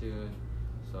anytime soon,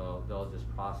 so they'll just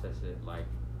process it like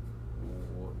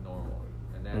normally.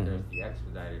 And then there's the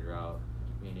expedited route,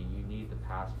 meaning you need the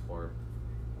passport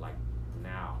like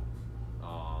now.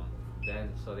 Then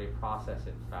so they process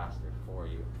it faster for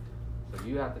you. So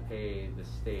you have to pay the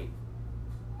state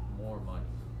more money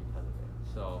because of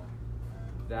it. So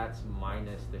that's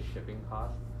minus the shipping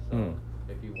cost. So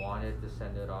if you wanted to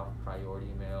send it off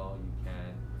priority mail, you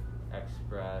can.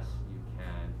 Express, you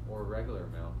can, or regular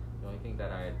mail. The only thing that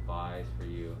I advise for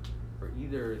you, for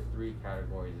either 3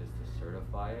 categories, is to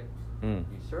certify it. If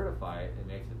you certify it, it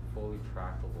makes it fully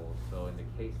trackable. So in the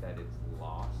case that it's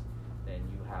lost, then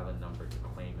you have a number to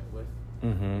claim it with.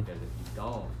 Because if you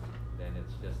don't, then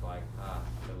it's just like,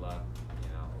 good luck. You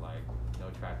know, like no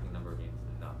tracking number means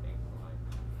nothing.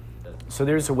 Like, so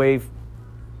there's a way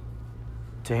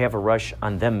to have a rush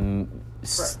on them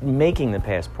making the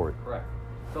passport. Correct.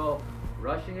 So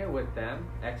rushing it with them,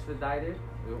 expedited,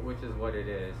 which is what it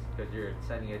is, because you're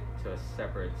sending it to a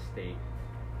separate state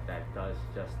that does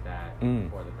just that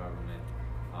for the government.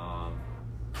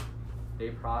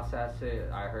 They process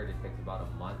it. I heard it takes about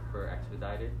a month for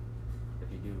expedited. If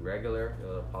you do regular,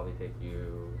 it'll probably take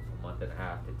you a month and a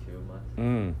half to 2 months.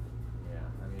 Yeah,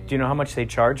 I mean. Do you know how much they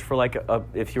charge for like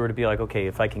if you were to be like, okay,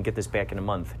 if I can get this back in a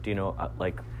month? Do you know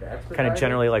like kind of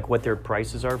generally like what their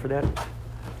prices are for that?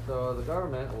 So the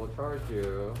government will charge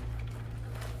you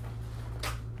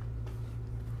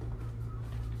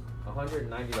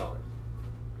 $190.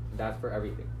 That's for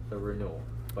everything, the renewal,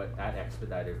 but at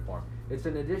expedited form. It's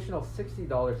an additional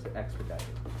 $60 to expedite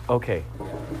it. Okay.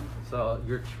 Yeah. So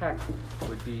your check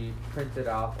would be printed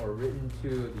out or written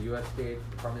to the U.S.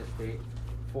 Department of State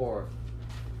for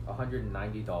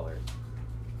 $190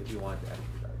 if you wanted to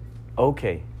expedite it.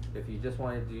 Okay. If you just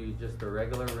wanted to do just the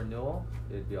regular renewal,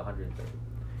 it'd be $130.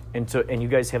 And you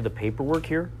guys have the paperwork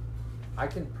here? I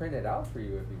can print it out for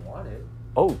you if you want it.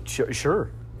 Oh,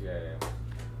 sure. Yeah.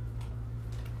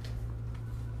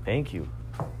 Thank you.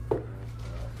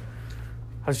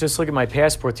 I was just looking at my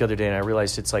passport the other day, and I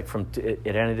realized it's like it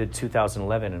ended in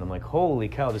 2011, and I'm like, holy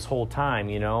cow! This whole time,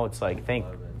 it's like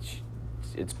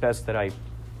it's best that I.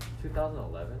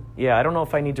 2011. Yeah, I don't know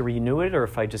if I need to renew it or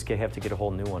if I just have to get a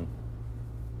whole new one.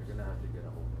 You're gonna have to get a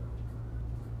whole new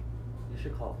one. You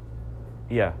should call.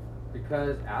 Yeah.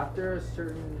 Because after a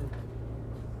certain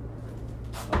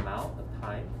amount of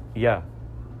time. Yeah.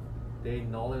 They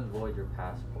null and void your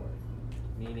passport.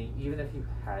 Meaning, even if you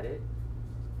had it,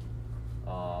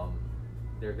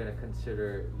 they're going to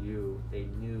consider you a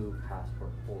new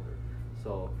passport holder.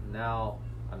 So now,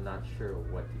 I'm not sure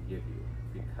what to give you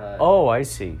because Oh, I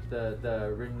see.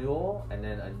 the renewal and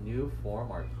then a new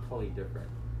form are totally different.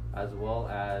 As well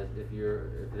as if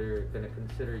they're going to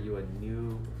consider you a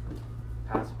new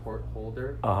passport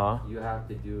holder, you have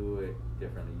to do it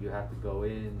differently. You have to go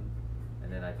in,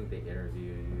 and then I think they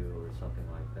interview you or something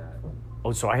like that.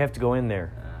 Oh, so I have to go in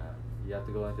there. You have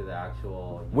to go into the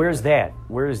actual. Where's that?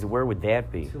 Where would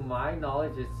that be? To my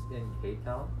knowledge, it's in Cape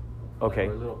Town. Okay.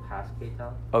 We're a little past Cape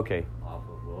Town. Okay. Off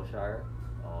of Wilshire.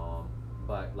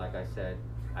 But like I said,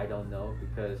 I don't know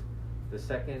because the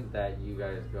second that you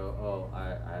guys go, oh,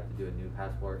 I have to do a new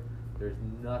passport, there's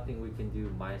nothing we can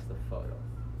do minus the photo.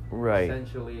 Right.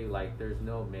 Essentially, like, there's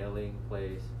no mailing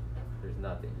place. There's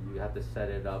nothing. You have to set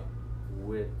it up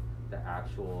with the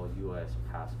actual U.S.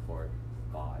 passport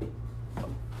body.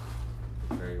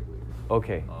 It's very weird.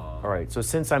 Okay. All right. So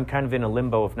since I'm kind of in a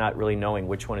limbo of not really knowing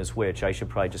which one is which, I should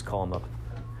probably just call them up.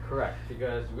 Correct,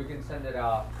 because we can send it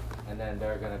out, and then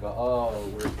they're going to go, oh,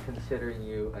 we're considering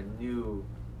you a new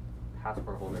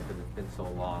passport holder because it's been so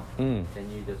long. Then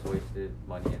you just wasted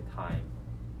money and time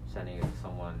sending it to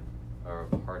someone or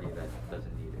a party that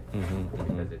doesn't need it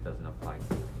because it doesn't apply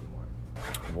to you anymore.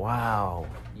 Wow.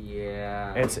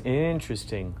 Yeah. It's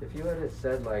interesting. If you had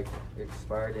said like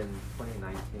expired in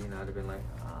 2019, I'd have been like,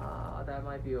 that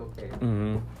might be okay.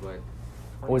 But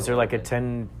Was there like a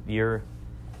 10-year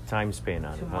time span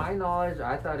on it? To my knowledge,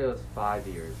 I thought it was 5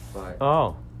 years, but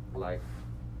like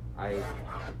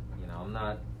I'm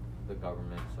not the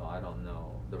government, so I don't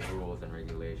know the rules and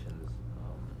regulations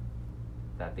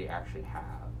that they actually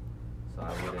have. So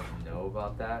I wouldn't know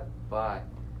about that, but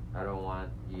I don't want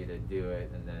you to do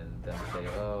it and then them say,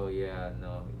 oh yeah,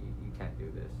 no, you can't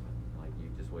do this. Like, you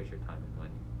just waste your time and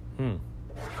money.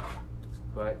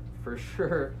 But for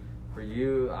sure, for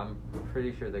you, I'm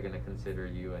pretty sure they're going to consider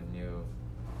you a new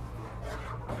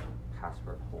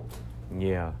passport holder.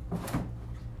 Yeah.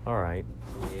 All right.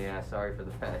 Yeah, sorry for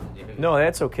the bad news. No,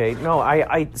 that's okay. No,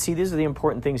 I see, these are the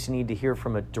important things you need to hear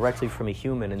directly from a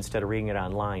human instead of reading it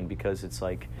online, because it's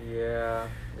like... Yeah,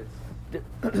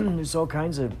 there's all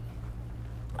kinds of...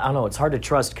 I don't know, it's hard to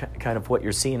trust kind of what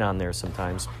you're seeing on there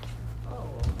sometimes.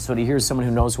 So to hear someone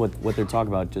who knows what they're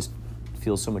talking about just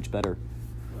feels so much better.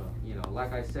 Well,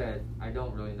 like I said, I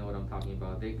don't really know what I'm talking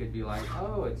about. They could be like,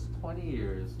 oh, it's 20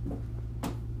 years.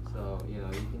 So, you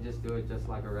can just do it just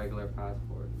like a regular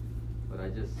passport. But I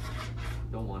just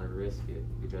don't want to risk it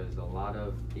because a lot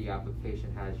of the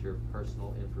application has your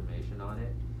personal information on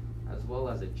it, as well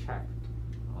as a check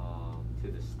to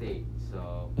the state.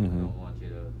 So I don't want you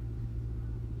to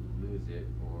lose it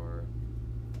or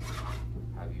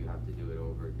have to do it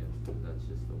over again. That's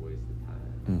just a waste of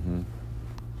time.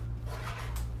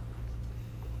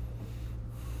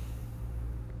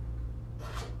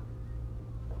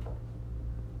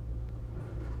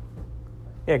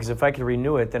 Yeah, because if I could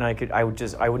renew it, then I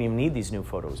wouldn't even need these new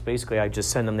photos. Basically, I'd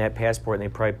just send them that passport, and they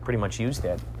probably pretty much use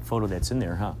that photo that's in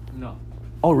there, huh? No.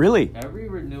 Oh, really? Every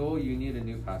renewal, you need a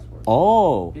new passport.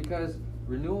 Oh. Because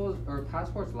renewals or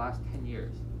passports last 10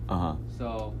 years.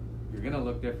 So you're going to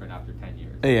look different after 10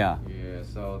 years. Yeah. Yeah,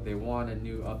 so they want a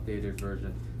new updated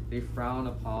version. They frown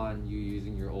upon you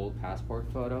using your old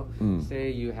passport photo.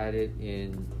 Say you had it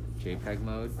in JPEG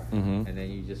mode, and then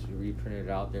you just reprint it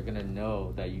out. They're gonna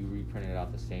know that you reprinted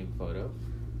out the same photo.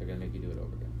 They're gonna make you do it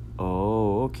over again.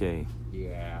 Oh, okay.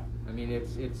 Yeah, I mean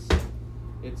it's a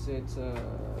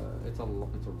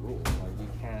rule. Like, you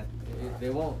can't.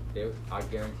 I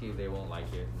guarantee they won't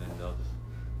like it, and then they'll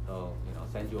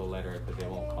send you a letter, but they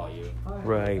won't call you.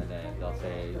 Right. And then they'll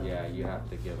say, yeah, you have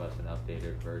to give us an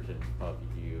updated version of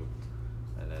you,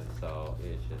 and then so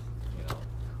it's just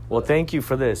Well, thank you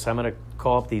for this. I'm going to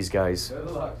call up these guys.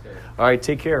 Good luck, sir. All right,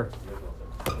 take care.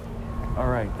 All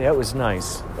right, that was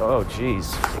nice. Oh,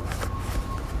 jeez.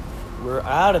 We're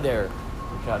out of there.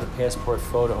 We got a passport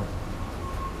photo.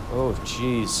 Oh,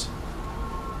 jeez.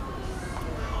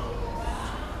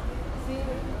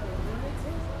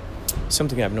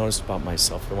 Something I've noticed about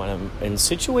myself when I'm in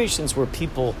situations where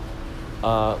people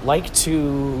like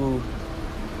to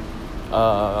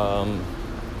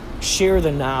share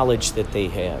the knowledge that they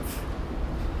have,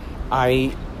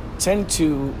 I tend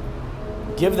to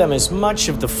give them as much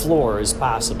of the floor as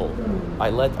possible.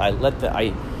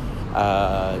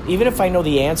 Even if I know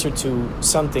the answer to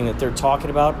something that they're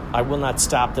talking about, I will not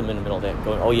stop them in the middle of that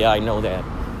going, oh yeah, I know that.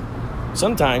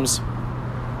 Sometimes,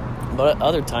 but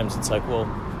other times it's like, well,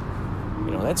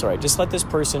 that's all right. Just let this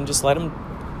person, let them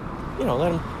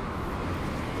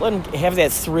have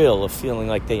that thrill of feeling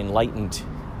like they enlightened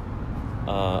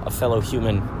a fellow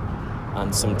human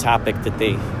on some topic that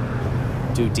they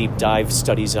do deep dive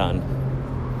studies on.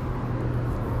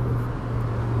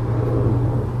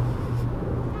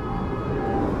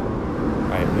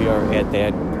 are at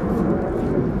that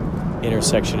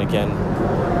intersection again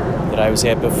that I was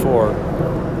at before.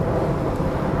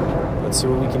 Let's see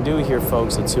what we can do here,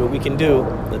 folks. Let's see what we can do.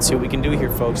 Let's see what we can do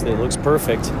here, folks. It looks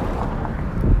perfect.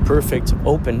 Perfect,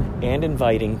 open, and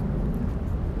inviting.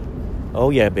 Oh,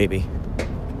 yeah, baby.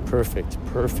 Perfect,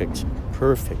 perfect,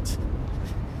 perfect.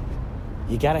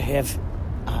 You got to have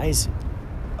eyes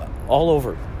all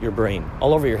over your brain,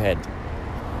 all over your head.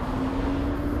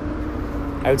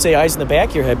 I would say eyes in the back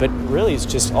of your head, but really it's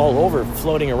just all over,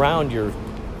 floating around your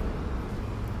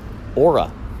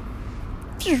aura.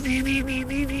 And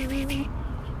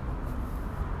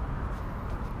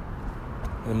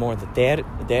the more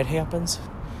that happens,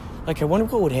 like I wonder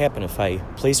what would happen if I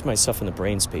placed myself in the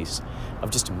brain space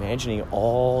of just imagining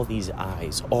all these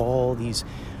eyes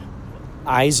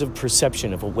of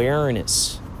perception, of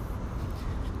awareness,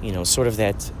 you know, sort of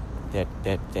that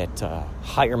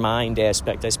higher mind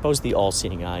aspect, I suppose the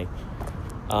all-seeing eye,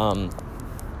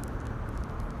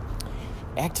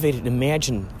 activated.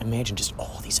 Imagine just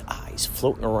all these eyes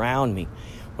floating around me.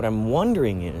 What I'm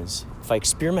wondering is, if I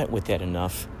experiment with that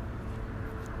enough,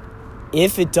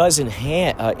 if it does in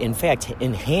fact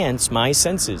enhance my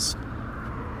senses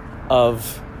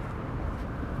of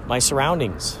my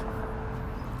surroundings.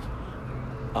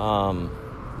 I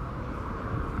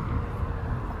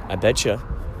betcha.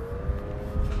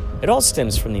 It all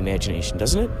stems from the imagination,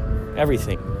 doesn't it?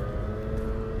 Everything.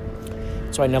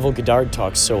 That's why Neville Goddard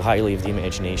talks so highly of the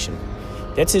imagination.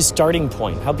 That's his starting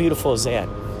point. How beautiful is that?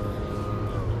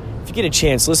 If you get a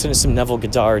chance, listen to some Neville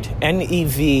Goddard.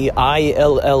 Neville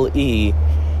Goddard.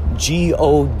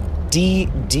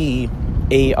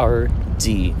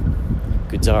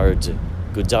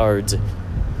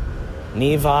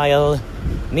 Goddard.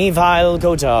 Neville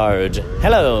Goddard.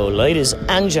 Hello, ladies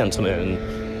and gentlemen.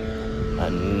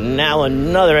 And now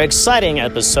another exciting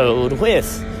episode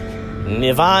with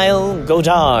Neville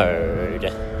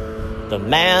Goddard, the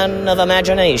man of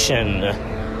imagination,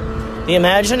 the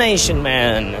imagination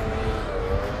man,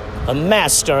 the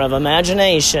master of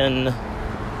imagination,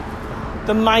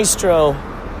 the maestro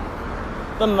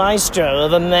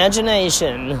of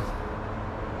imagination,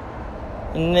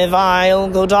 Neville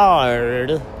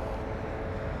Goddard.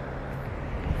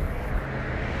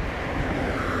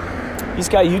 He's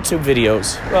got YouTube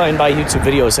videos. Well, and by YouTube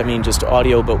videos, I mean just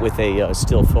audio, but with a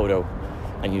still photo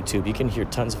on YouTube. You can hear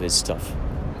tons of his stuff.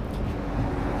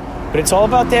 But it's all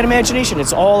about that imagination.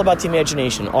 It's all about the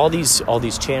imagination. All these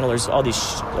channelers, all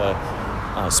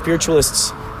these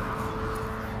spiritualists,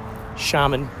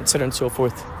 shaman, etc. and so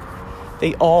forth,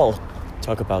 they all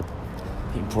talk about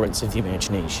the importance of the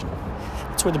imagination.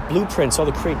 That's where the blueprints, all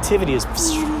the creativity is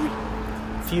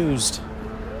fused.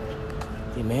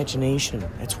 The imagination,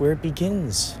 that's where it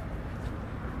begins.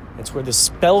 That's where the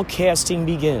spell casting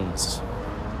begins.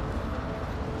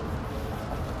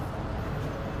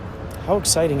 How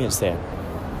exciting is that?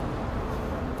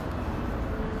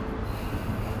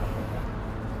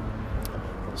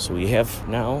 So we have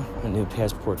now a new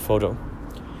passport photo.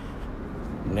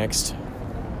 Next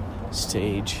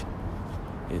stage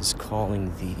is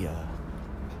calling the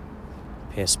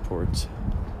passport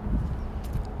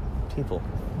people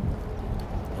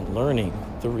and learning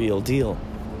the real deal.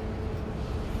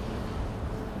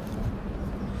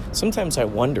 Sometimes I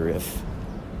wonder if,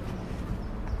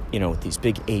 you know, with these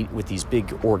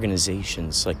big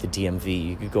organizations like the DMV,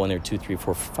 you could go in there 2, 3,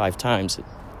 4, 5 times,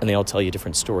 and they all tell you a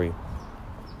different story.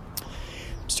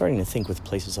 I'm starting to think with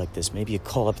places like this, maybe you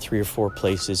call up 3 or 4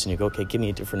 places and you go, okay, give me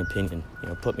a different opinion. You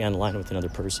know, put me on the line with another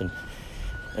person,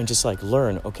 and just like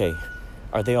learn, okay,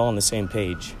 are they all on the same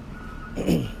page?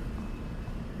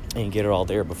 And you get it all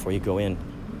there before you go in.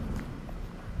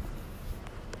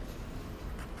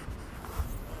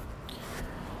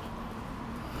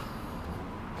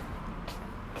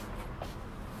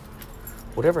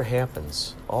 Whatever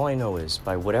happens, all I know is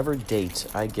by whatever date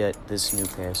I get this new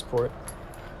passport,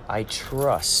 I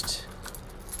trust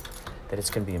that it's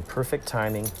going to be in perfect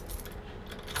timing.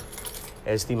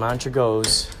 As the mantra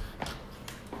goes,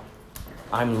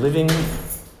 I'm living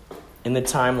in the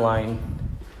timeline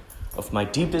of my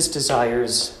deepest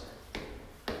desires,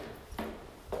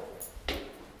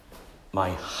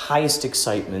 my highest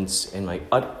excitements, and my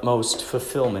utmost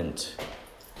fulfillment.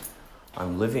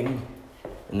 I'm living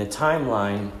in the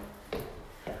timeline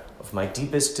of my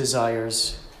deepest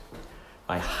desires,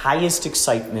 my highest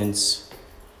excitements,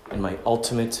 and my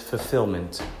ultimate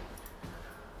fulfillment.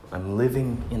 I'm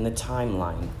living in the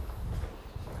timeline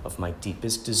of my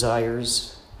deepest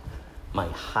desires, my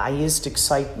highest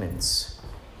excitements,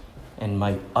 and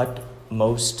my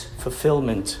utmost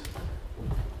fulfillment.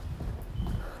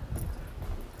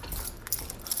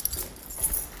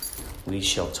 we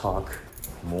shall talk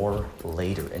more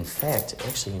later. In fact,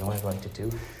 actually, you know what I'd like to do?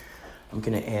 I'm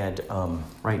gonna add.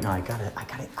 Right now, I got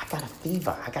a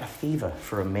fever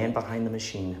for a man behind the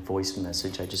machine voice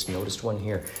message. I just noticed one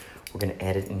here. We're gonna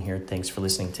add it in here. Thanks for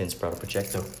listening to Inspirato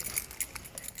Projecto.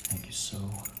 Thank you so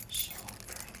very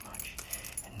much.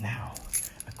 And now,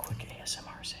 a quick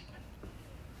ASMR segment.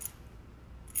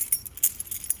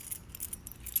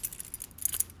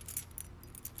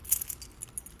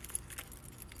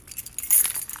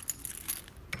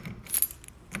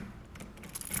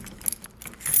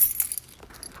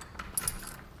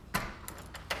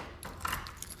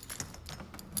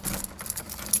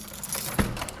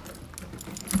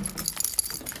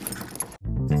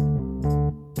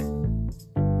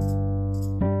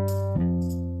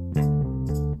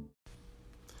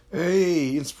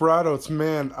 Hey, Inspirato, it's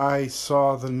man. I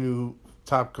saw the new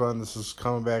Top Gun. This is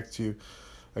coming back to you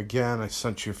again. I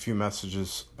sent you a few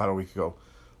messages about a week ago.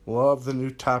 Love the new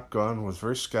Top Gun. Was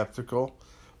very skeptical,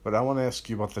 but I want to ask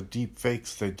you about the deep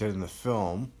fakes they did in the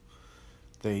film.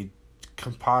 They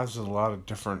composited a lot of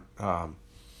different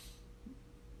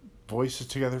voices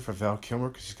together for Val Kilmer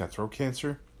because he's got throat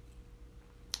cancer.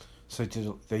 So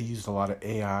they used a lot of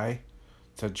AI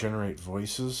to generate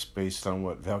voices based on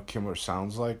what Val Kilmer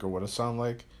sounds like or what it sounds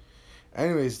like.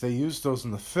 Anyways, they used those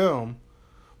in the film,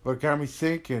 but it got me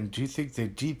thinking, do you think they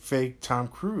deep faked Tom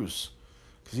Cruise?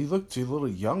 Because he looked a little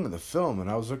young in the film, and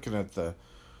I was looking at the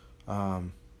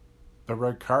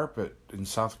red carpet in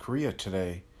South Korea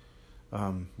today,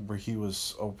 where he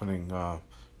was opening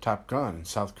Top Gun in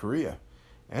South Korea.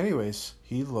 Anyways,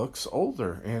 he looks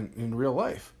older in real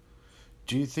life.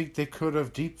 Do you think they could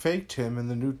have deep faked him in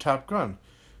the new Top Gun,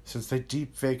 since they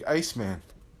deep fake Iceman?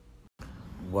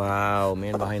 Wow,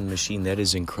 Man Behind the Machine, that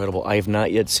is incredible. I have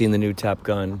not yet seen the new Top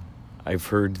Gun. I've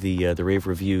heard the rave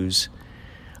reviews.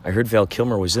 I heard Val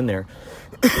Kilmer was in there,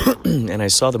 and I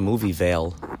saw the movie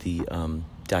Val, the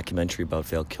documentary about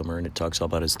Val Kilmer, and it talks all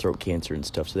about his throat cancer and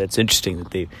stuff. So that's interesting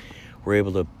that they were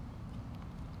able to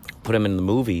put him in the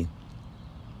movie.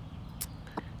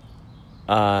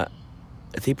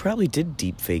 They probably did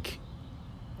deep fake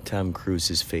Tom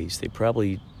Cruise's face. They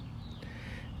probably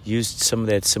used some of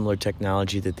that similar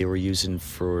technology that they were using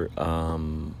for,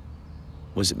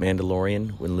 was it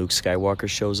Mandalorian, when Luke Skywalker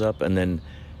shows up? And then,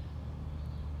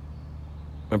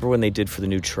 remember when they did for the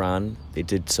new Tron? They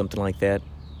did something like that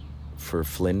for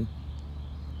Flynn.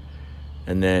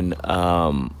 And then,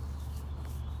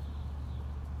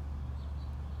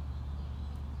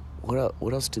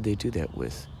 what else did they do that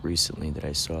with recently that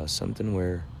I saw? Something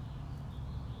where...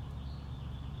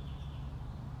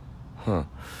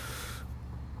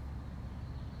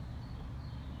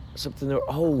 Something there...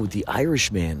 Oh, The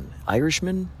Irishman.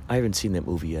 Irishman? I haven't seen that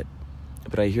movie yet.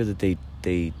 But I hear that they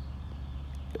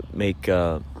make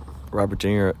Robert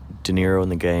De Niro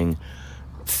and the gang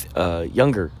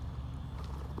younger.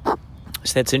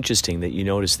 So that's interesting that you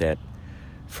noticed that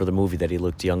for the movie that he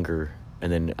looked younger,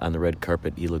 and then on the red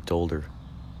carpet he looked older.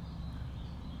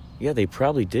 Yeah, they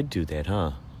probably did do that,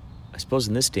 huh? I suppose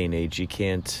in this day and age you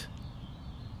can't...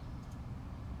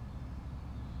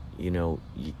 You know,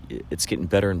 it's getting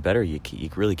better and better. You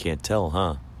really can't tell,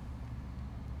 huh?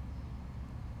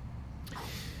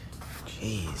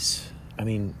 Jeez. I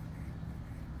mean,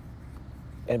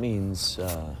 that means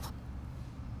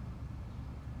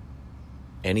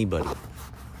anybody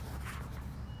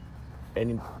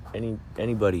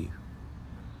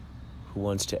who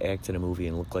wants to act in a movie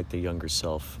and look like their younger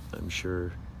self, I'm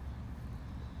sure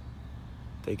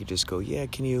they could just go, yeah,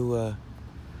 can you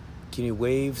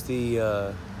wave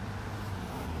the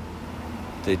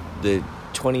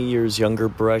 20 years younger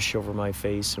brush over my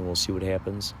face and we'll see what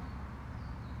happens.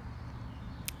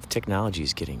 The technology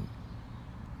is getting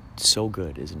so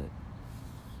good, isn't it?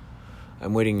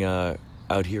 I'm waiting out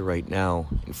here right now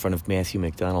in front of Matthew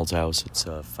McDonald's house. It's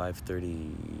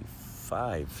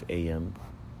 5:35 a.m.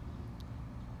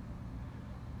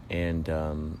 And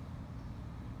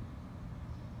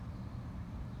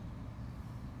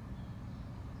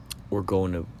we're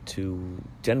going to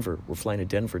Denver. We're flying to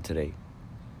Denver today.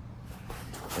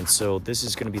 And so this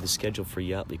is going to be the schedule for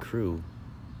Yachtly Crew.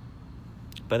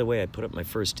 By the way, I put up my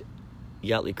first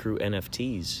Yachtly Crew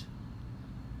NFTs.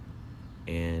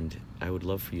 And I would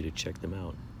love for you to check them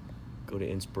out. Go to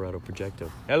Inspirato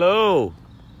Projecto. Hello!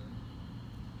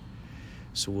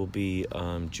 So we'll be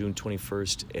June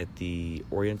 21st at the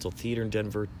Oriental Theater in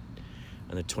Denver.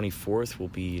 On the 24th, we'll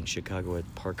be in Chicago at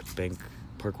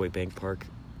Parkway Bank Park.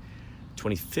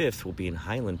 25th, we'll be in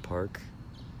Highland Park.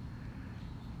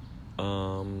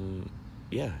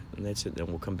 Yeah, and that's it. Then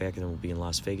we'll come back and then we'll be in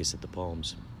Las Vegas at the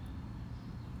Palms.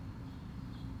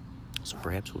 So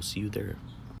perhaps we'll see you there.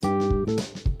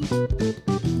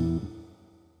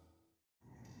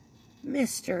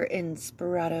 Mr.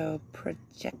 Inspirato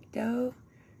Projecto,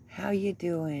 how you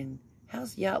doing?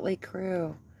 How's Yachtly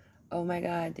Crew? Oh my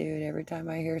God, dude, every time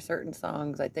I hear certain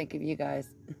songs, I think of you guys.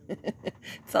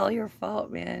 It's all your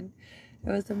fault, man. It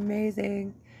was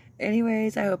amazing.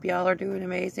 Anyways, I hope y'all are doing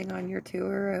amazing on your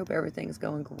tour. I hope everything's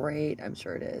going great. I'm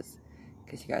sure it is,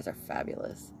 because you guys are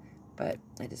fabulous. But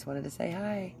I just wanted to say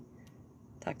hi.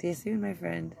 Talk to you soon, my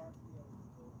friend.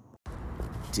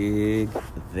 Dig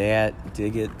that.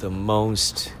 Dig it the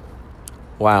most.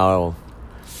 Wow.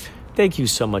 Thank you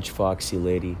so much, Foxy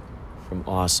Lady, from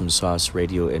Awesome Sauce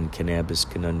Radio and Cannabis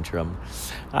Conundrum.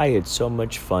 I had so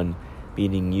much fun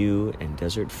meeting you and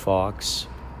Desert Fox.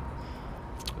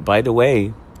 By the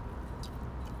way,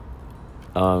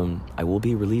 I will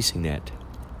be releasing that.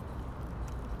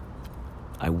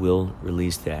 I will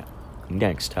release that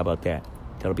next. How about that?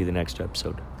 That'll be the next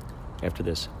episode after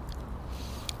this.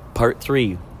 Part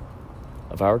 3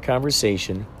 of our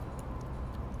conversation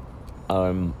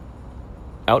out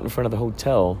in front of the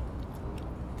hotel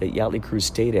that Yachtly Crew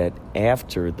stayed at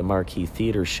after the Marquee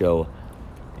Theater show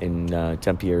in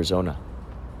Tempe, Arizona.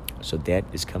 So that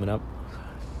is coming up.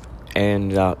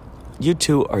 And you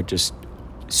two are just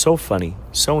so funny,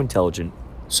 so intelligent,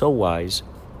 so wise.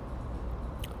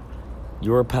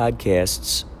 Your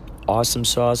podcasts, Awesome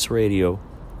Sauce Radio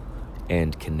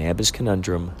and Cannabis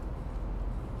Conundrum,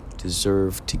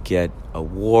 deserve to get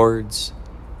awards,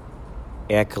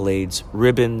 accolades,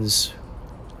 ribbons,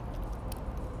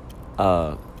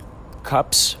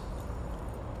 cups.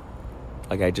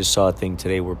 Like I just saw a thing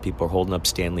today where people are holding up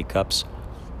Stanley cups.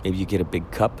 Maybe you get a big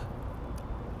cup.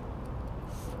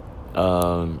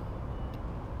 Cup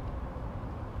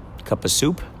of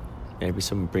soup. Maybe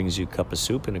someone brings you a cup of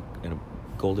soup in a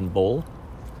golden bowl.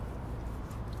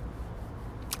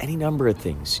 Any number of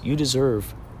things. You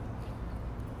deserve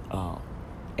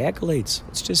accolades.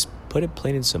 Let's just put it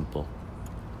plain and simple.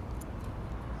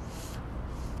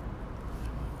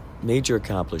 Major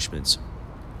accomplishments.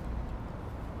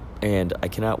 And I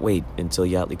cannot wait until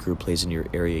Yachtly Crew plays in your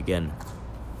area again.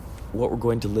 What we're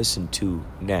going to listen to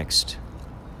next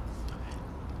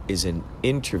is an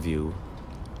interview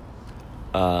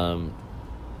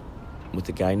with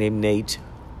a guy named Nate.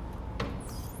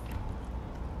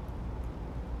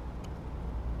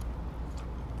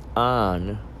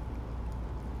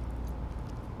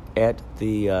 At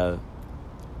the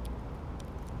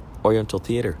Oriental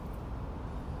Theater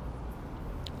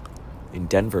in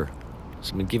Denver.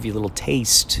 So I'm going to give you a little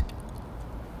taste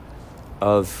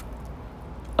of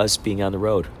us being on the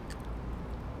road.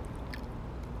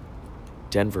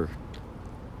 Denver.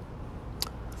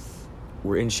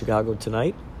 We're in Chicago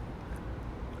tonight.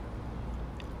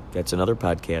 That's another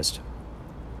podcast.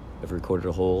 I've recorded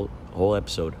a whole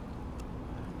episode.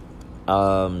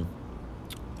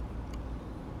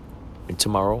 And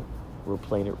tomorrow we're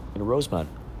playing it in Rosemont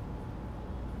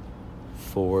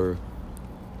for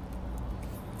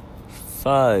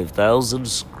 5,000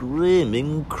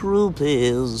 screaming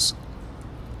croupiers.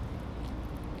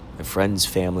 My friends,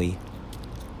 family,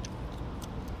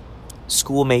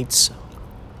 schoolmates,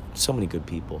 so many good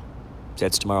people.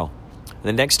 That's tomorrow. And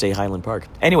the next day, Highland Park.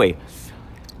 Anyway,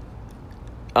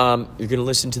 you're going to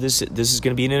listen to this. This is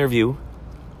going to be an interview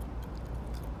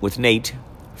with Nate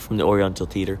from the Oriental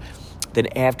Theater. Then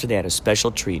after that, a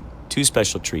special treat. 2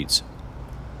 special treats.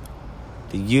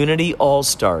 The Unity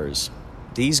All-Stars.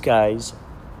 These guys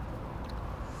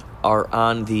are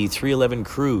on the 311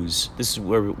 cruise. This is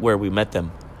where we met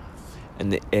them.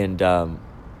 And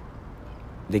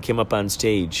they came up on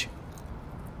stage.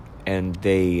 And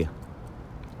they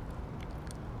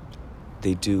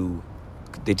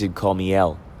did Call Me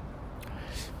Al.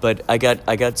 But I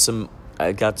got some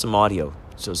audio.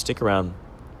 So stick around.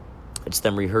 It's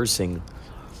them rehearsing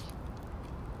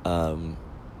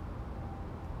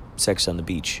Sex on the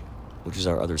Beach, which is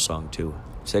our other song too.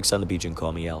 Sex on the Beach and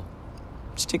Call Me Al.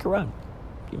 Stick around.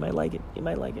 You might like it. You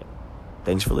might like it.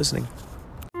 Thanks for listening.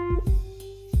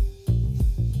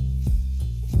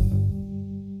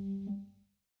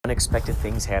 Unexpected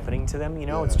things happening to them,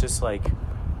 It's just like,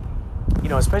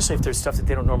 especially if there's stuff that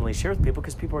they don't normally share with people,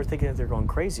 because people are thinking that they're going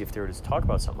crazy if they were to talk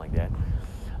about something like that.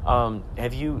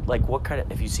 Have you,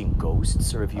 have you seen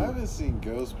ghosts, or have you... I haven't seen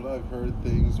ghosts, but I've heard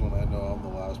things when I know I'm the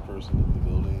last person in the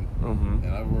building. Mm-hmm.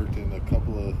 And I've worked in a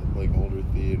couple of, older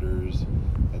theaters.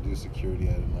 I do security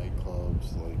at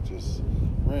nightclubs, just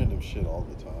random shit all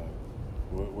the time.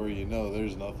 Where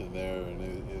there's nothing there, and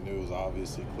it was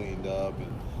obviously cleaned up,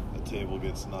 and the table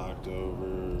gets knocked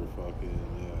over,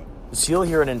 So you'll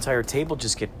hear an entire table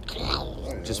just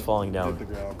falling down. Hit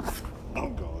the ground.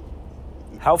 I'm gone.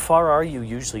 How far are you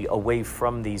usually away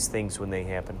from these things when they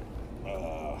happen? I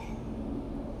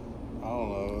don't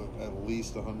know, at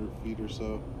least 100 feet or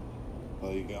so.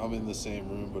 Like, I'm in the same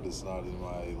room, but it's not in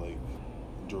my, like,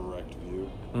 direct view.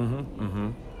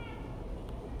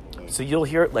 Like, So you'll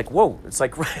hear it like, whoa, it's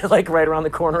like like right around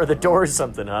the corner of the door or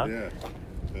something, huh? yeah.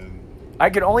 And I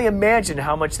can only imagine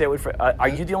how much that would... are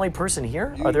you the only person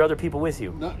here? Are there other people with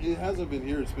you? it hasn't been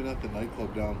here. It's been at the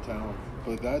nightclub downtown.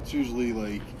 But that's usually,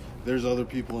 like, there's other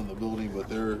people in the building, but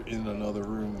they're in another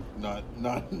room, not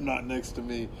next to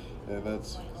me. And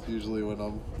that's usually when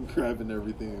I'm grabbing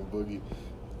everything and boogie.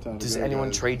 Does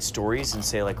anyone trade stories and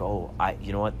say like, oh,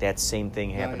 you know what, that same thing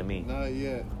happened to me? Not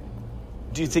yet.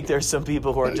 Do you think there's some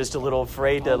people who are just a little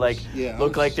afraid to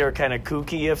look like they're kind of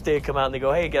kooky if they come out and they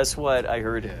go, hey, guess what? I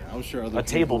heard I'm sure a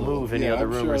table move in the other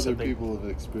room or something. I'm sure other people have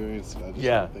experienced it. I just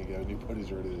don't think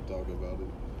anybody's ready to talk about it.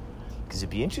 Because it'd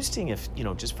be interesting if,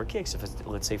 just for kicks, if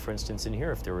let's say, for instance, in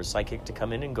here, if there was a psychic to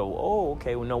come in and go, oh,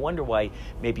 okay, well, no wonder why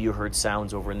maybe you heard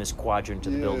sounds over in this quadrant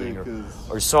of the building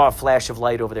or saw a flash of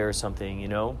light over there or something,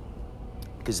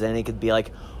 Because then it could be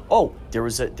like, oh, there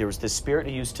was this spirit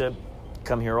who used to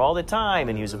come here all the time,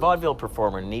 and he was a vaudeville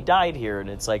performer, and he died here, and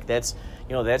it's like that's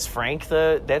Frank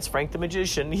the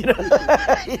magician,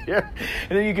 And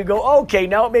then you could go, okay,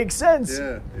 now it makes sense.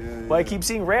 Yeah. Well, I keep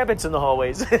seeing rabbits in the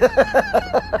hallways.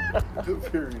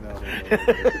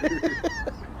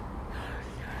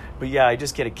 But yeah, I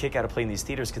just get a kick out of playing these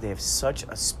theaters because they have such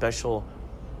a special.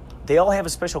 They all have a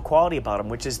special quality about them,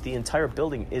 which is the entire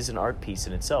building is an art piece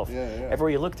in itself. Yeah. Everywhere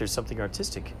you look, there's something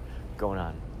artistic going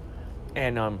on.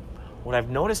 And what I've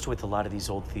noticed with a lot of these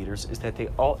old theaters is that they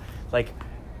all, like,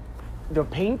 the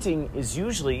painting is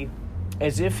usually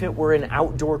as if it were an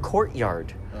outdoor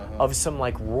courtyard of some,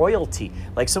 like, royalty.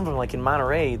 Like some of them, like in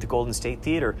Monterey, the Golden State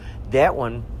Theater, that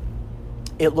one,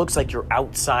 it looks like you're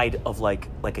outside of, like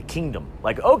a kingdom.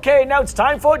 Like, okay, now it's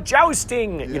time for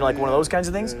jousting! Like one of those kinds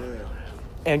of things. Yeah.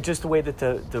 And just the way that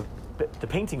the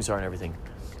paintings are and everything.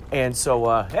 And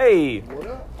so, hey, What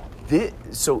up?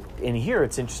 so in here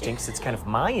it's interesting because it's kind of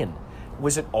Mayan.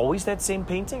 Was it always that same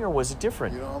painting or was it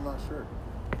different? I'm not sure.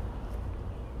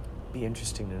 Be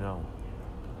interesting to know.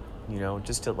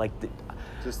 Just to like,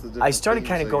 Just the I started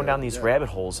kind of things going they down got, these rabbit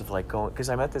holes of like going, because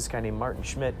I met this guy named Martin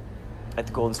Schmidt at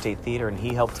the Golden State Theater, and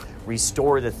he helped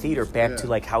restore the theater back to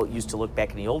like how it used to look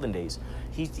back in the olden days.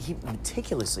 He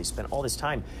meticulously spent all this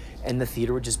time, and the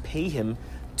theater would just pay him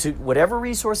to whatever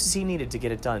resources he needed to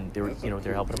get it done. They were,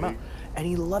 they're helping him out, and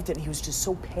he loved it. And he was just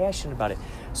so passionate about it.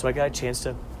 So I got a chance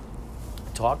to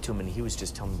talk to him, and he was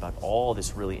just telling me about all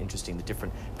this really interesting, the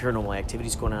different paranormal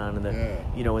activities going on in the,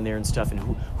 in there and stuff, and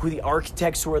who the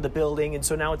architects were of the building. And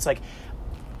so now it's like,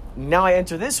 now I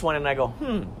enter this one and I go,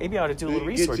 maybe I ought to do a little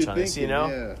research on this,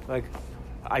 Like,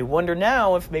 I wonder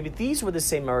now if maybe these were the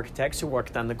same architects who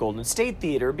worked on the Golden State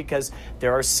Theater, because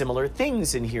there are similar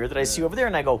things in here that I see over there,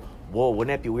 and I go, whoa,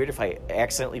 wouldn't that be weird if I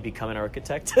accidentally become an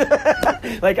architect?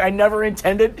 Like, I never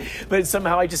intended, but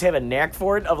somehow I just have a knack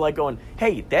for it, of like going,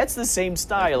 hey, that's the same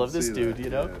style of this dude,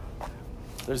 Yeah.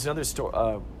 There's another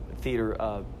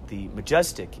theater, the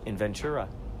Majestic in Ventura,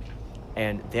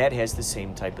 and that has the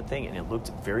same type of thing, and it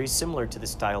looked very similar to the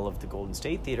style of the Golden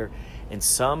State Theater, and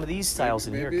some of these styles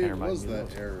in here kind of remind me of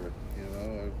that era,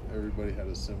 everybody had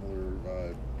a similar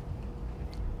vibe.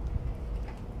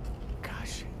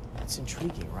 Gosh, that's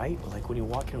intriguing, right? Like when you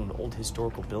walk into an old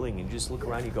historical building and you just look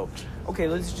around and you go, okay,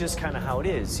 this is just kind of how it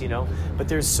is, But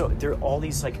there are all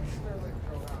these like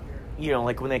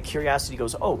when that curiosity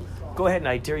goes, oh, go ahead and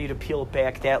I dare you to peel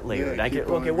back that layer. Yeah, and I get,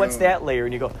 okay, going. what's that layer?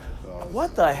 And you go,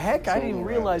 what the heck? I didn't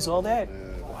realize all that.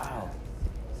 Yeah. Wow.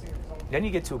 Then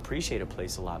you get to appreciate a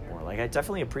place a lot more. Like, I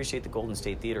definitely appreciate the Golden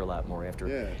State Theater a lot more after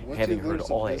having heard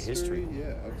all that history.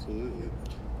 Yeah, absolutely.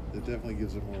 It definitely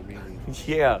gives it more meaning.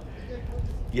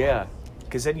 Yeah.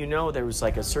 Because then there was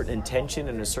like a certain intention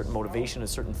and a certain motivation, a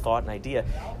certain thought and idea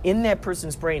in that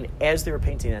person's brain as they were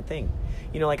painting that thing.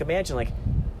 Like imagine like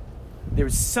there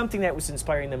was something that was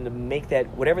inspiring them to make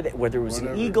that, whether it was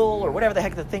an eagle or whatever the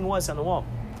heck the thing was on the wall.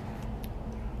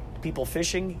 People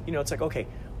fishing, it's like, okay,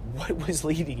 what was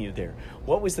leading you there?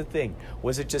 What was the thing?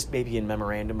 Was it just maybe in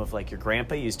memorandum of like your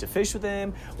grandpa used to fish with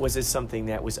him? Was it something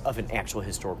that was of an actual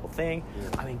historical thing?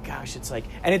 Yeah. I mean, gosh, it's like,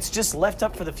 and it's just left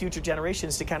up for the future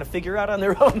generations to kind of figure out on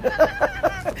their own.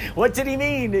 What did he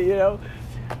mean?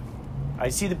 I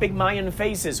see the big Mayan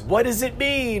faces. What does it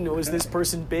mean? Was this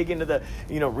person big into the,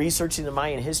 researching the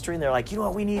Mayan history? And they're like,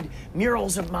 what? We need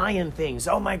murals of Mayan things.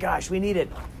 Oh my gosh, we need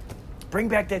it. Bring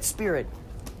back that spirit.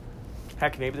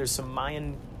 Heck, maybe there's some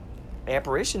Mayan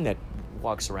apparition that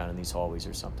walks around in these hallways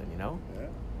or something, Yeah.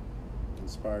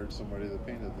 Inspired somebody that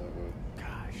painted that way.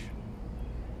 Gosh.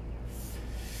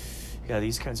 Yeah,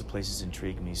 these kinds of places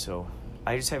intrigue me. So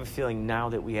I just have a feeling now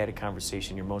that we had a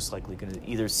conversation, you're most likely going to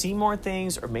either see more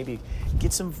things or maybe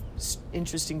get some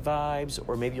interesting vibes,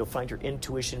 or maybe you'll find your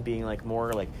intuition being like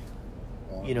more like,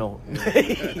 you know,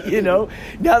 you know,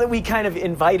 now that we kind of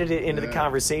invited it into the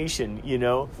conversation, you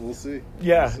know. We'll see.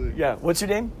 Yeah, We'll see. yeah. What's your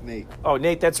name? Nate. Oh,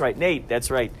 Nate, that's right. Nate,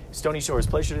 that's right. Stony Shores.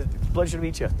 Pleasure to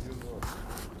meet you.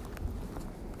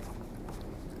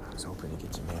 I was hoping to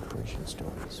get some apparition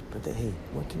stories, but hey,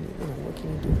 what can you do? What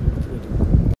can you do?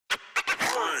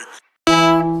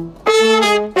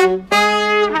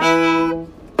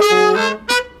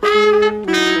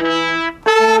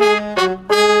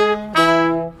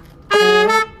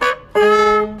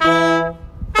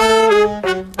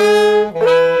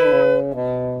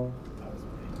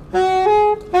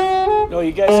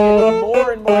 You guys get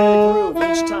more and more in the groove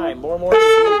each time. More and more in the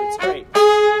groove. It's great.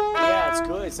 Yeah, it's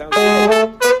good. It sounds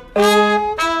good.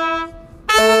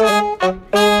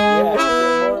 Yeah, you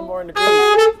get more and more in the groove.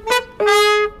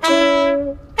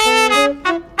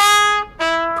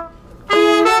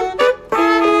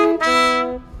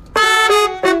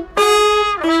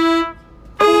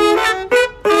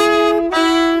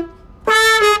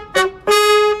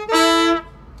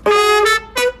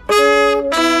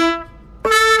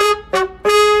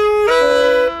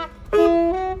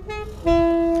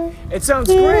 It sounds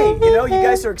great, you know. You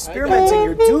guys are experimenting.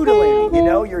 You're doodling, you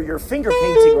know. You're finger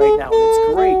painting right now.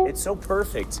 It's great. It's so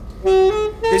perfect.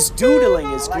 This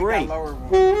doodling is great.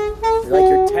 Like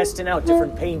you're testing out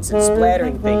different paints and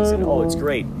splattering things, and oh, it's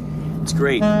great. It's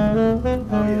great.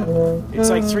 Oh yeah.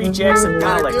 It's like 3 Jackson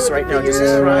Pollocks right now, just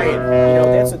trying. You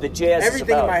know, that's what the jazz Everything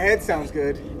is about. in my head sounds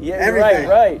good. Yeah, everything.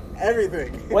 right.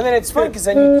 Everything. Well, then it's fun because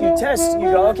then you test. You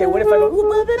go, okay, what if I go? You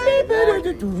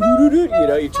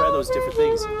know, you try those different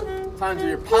things. Times where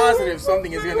you're positive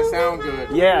something is gonna sound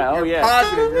good. Yeah. You're yeah.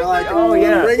 Positive. You're like, oh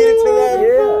yeah. Bringing it to them.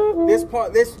 Yeah. This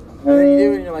part, this, and then you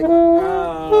do it, and you're like,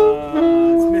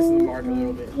 it's missing the mark a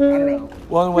little bit. I don't know.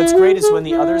 Well, and what's great is when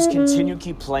the others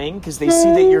keep playing because they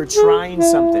see that you're trying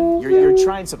something. You're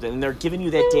trying something, and they're giving you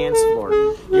that dance floor.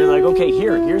 You're like, okay,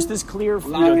 here's this clear. You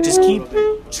know, just keep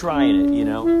trying it. You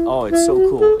know. Oh, it's so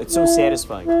cool. It's so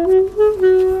satisfying.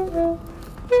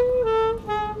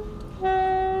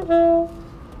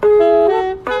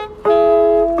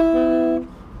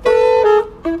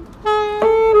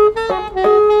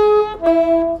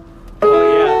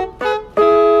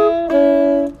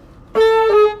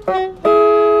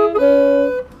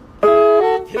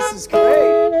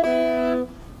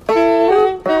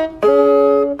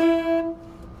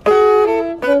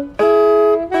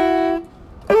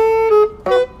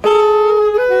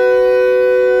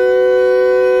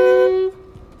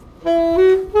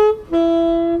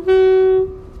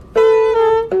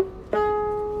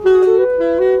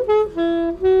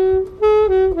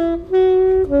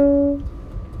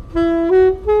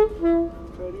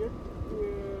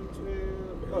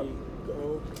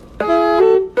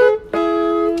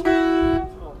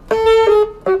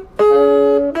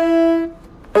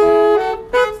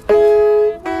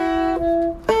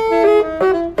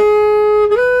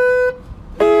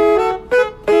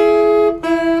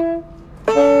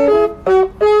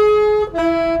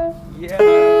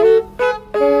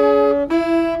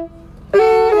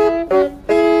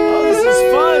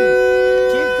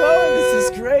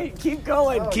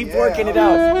 Keep working it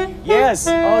out. Yes.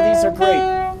 Oh, these are great.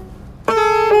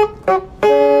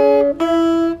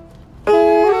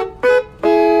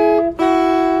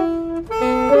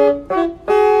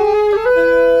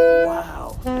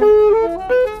 Wow.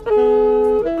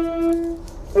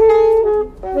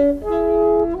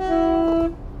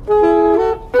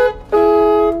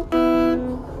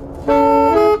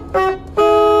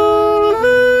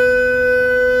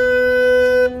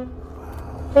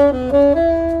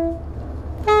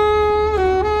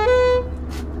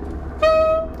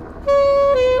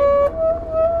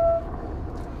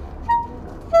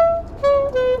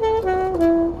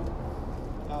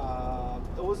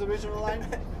 What was the original line?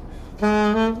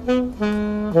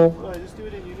 Well, just do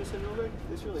it in unison real quick.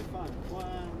 It's really fun. 1,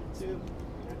 2,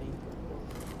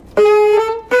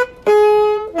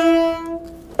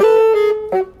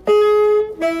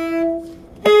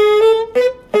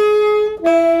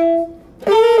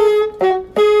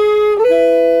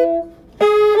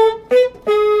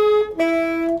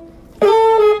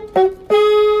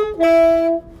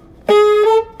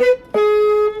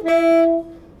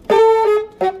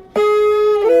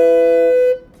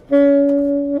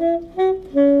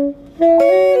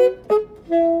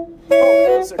 Oh,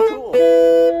 those are cool.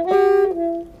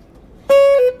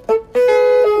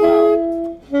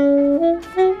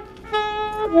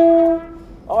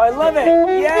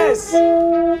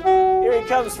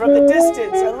 pose from the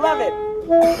distance. I love it.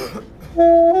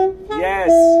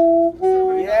 Yes.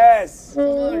 Yes.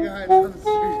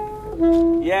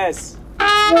 Yes.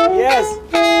 Yes.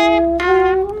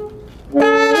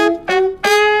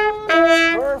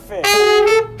 Perfect.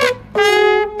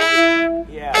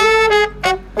 Yeah.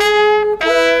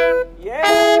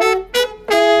 Yeah.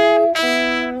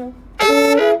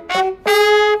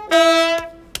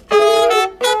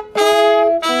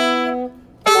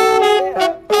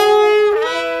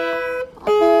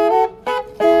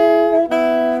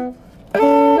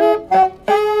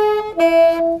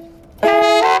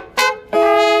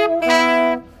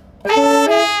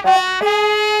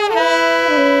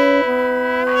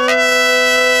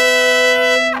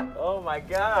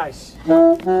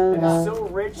 It's so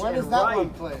rich when and is that right.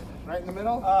 one played? Right in the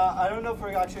middle? I don't know if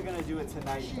we're actually going to do it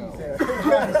tonight, though.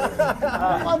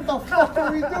 What the fuck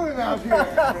are we doing out here?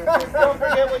 Don't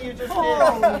forget what you just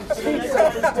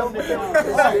did. Don't forget.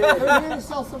 They're here to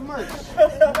sell some merch.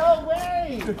 No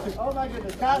way! Oh my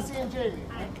goodness. Cassie and Jamie.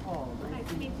 Oh, nice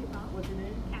to meet you, Paul. What's your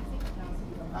name? Cassie.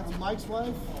 That's Mike's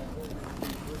wife?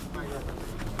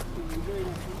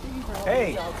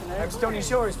 Hey, I'm Stony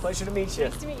Shores. Pleasure to meet you.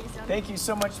 Nice to meet you, Stony. Thank you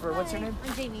so much for, what's your name?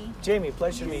 I'm Jamie. Jamie,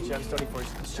 pleasure to meet you. I'm Stony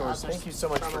Shores. Thank you so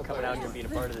much for coming out here and being a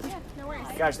part of this. Yeah, no worries.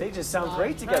 Gosh, they just sound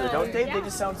great together, don't they? They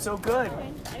just sound so good.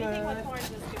 Anything with horns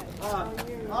is good. All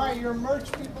right, your merch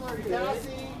people are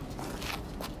Cassie.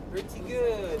 Pretty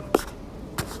good.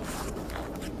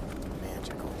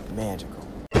 Magical. Magical.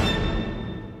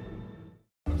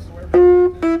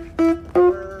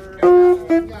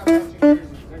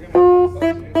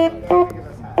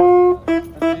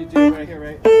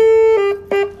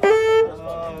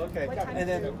 And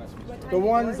then the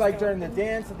ones like during the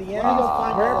dance at the end,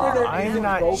 I'm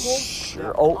not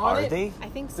sure. Oh, are they? I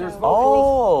think so.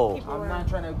 Oh, I'm not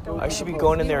trying to go. I should be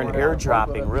going in there and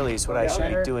airdropping. Really, is what I should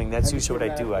be doing. That's usually what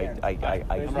I do. I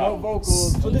no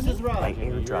vocals. So this is Rob. I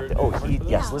airdropped it. Oh,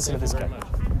 yes. Listen to this guy.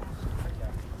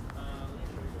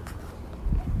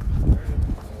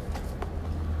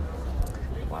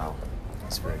 Wow,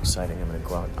 it's very exciting. I'm gonna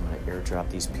go out. I'm gonna airdrop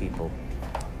these people.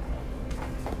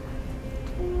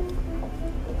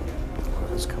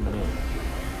 Who's coming in?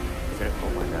 Okay. Oh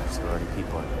my gosh, there are already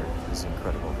people in here. This is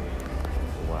incredible.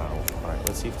 Wow. All right,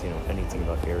 let's see if they know anything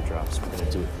about airdrops. We're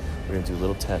gonna do a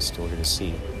little test in order to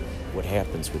see what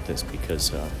happens with this,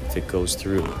 because if it goes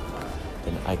through,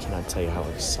 then I cannot tell you how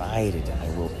excited I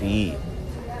will be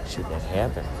should that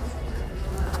happen.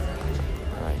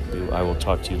 All right, I will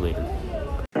talk to you later.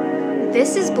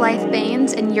 This is Blythe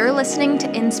Baines, and you're listening to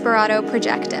Inspirato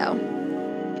Projecto.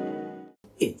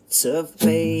 It's a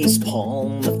face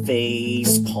palm,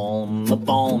 a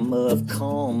balm of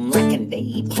calm, like a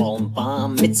napalm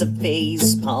bomb. It's a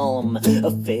face palm,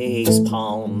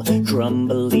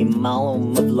 crumbly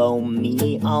malm of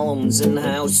loamy alms. And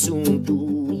how soon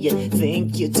do you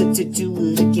think you to do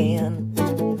it again?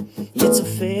 It's a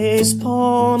face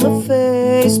palm,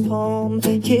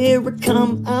 carrot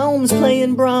come alms,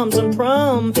 playing Brahms on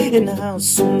prom. And how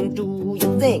soon do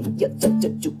you think you to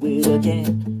do it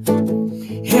again?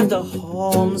 Have the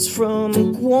Holmes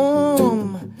from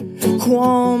Guam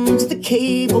to the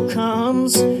cable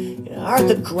coms. Are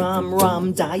the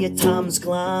Rom diatoms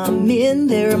glom in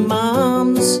their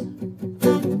moms?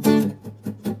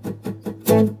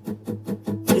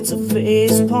 It's a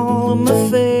face palm,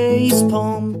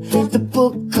 the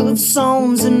book of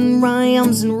psalms and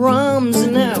rhymes and rums.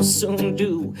 And how soon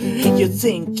do you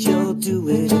think you'll do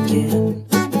it again?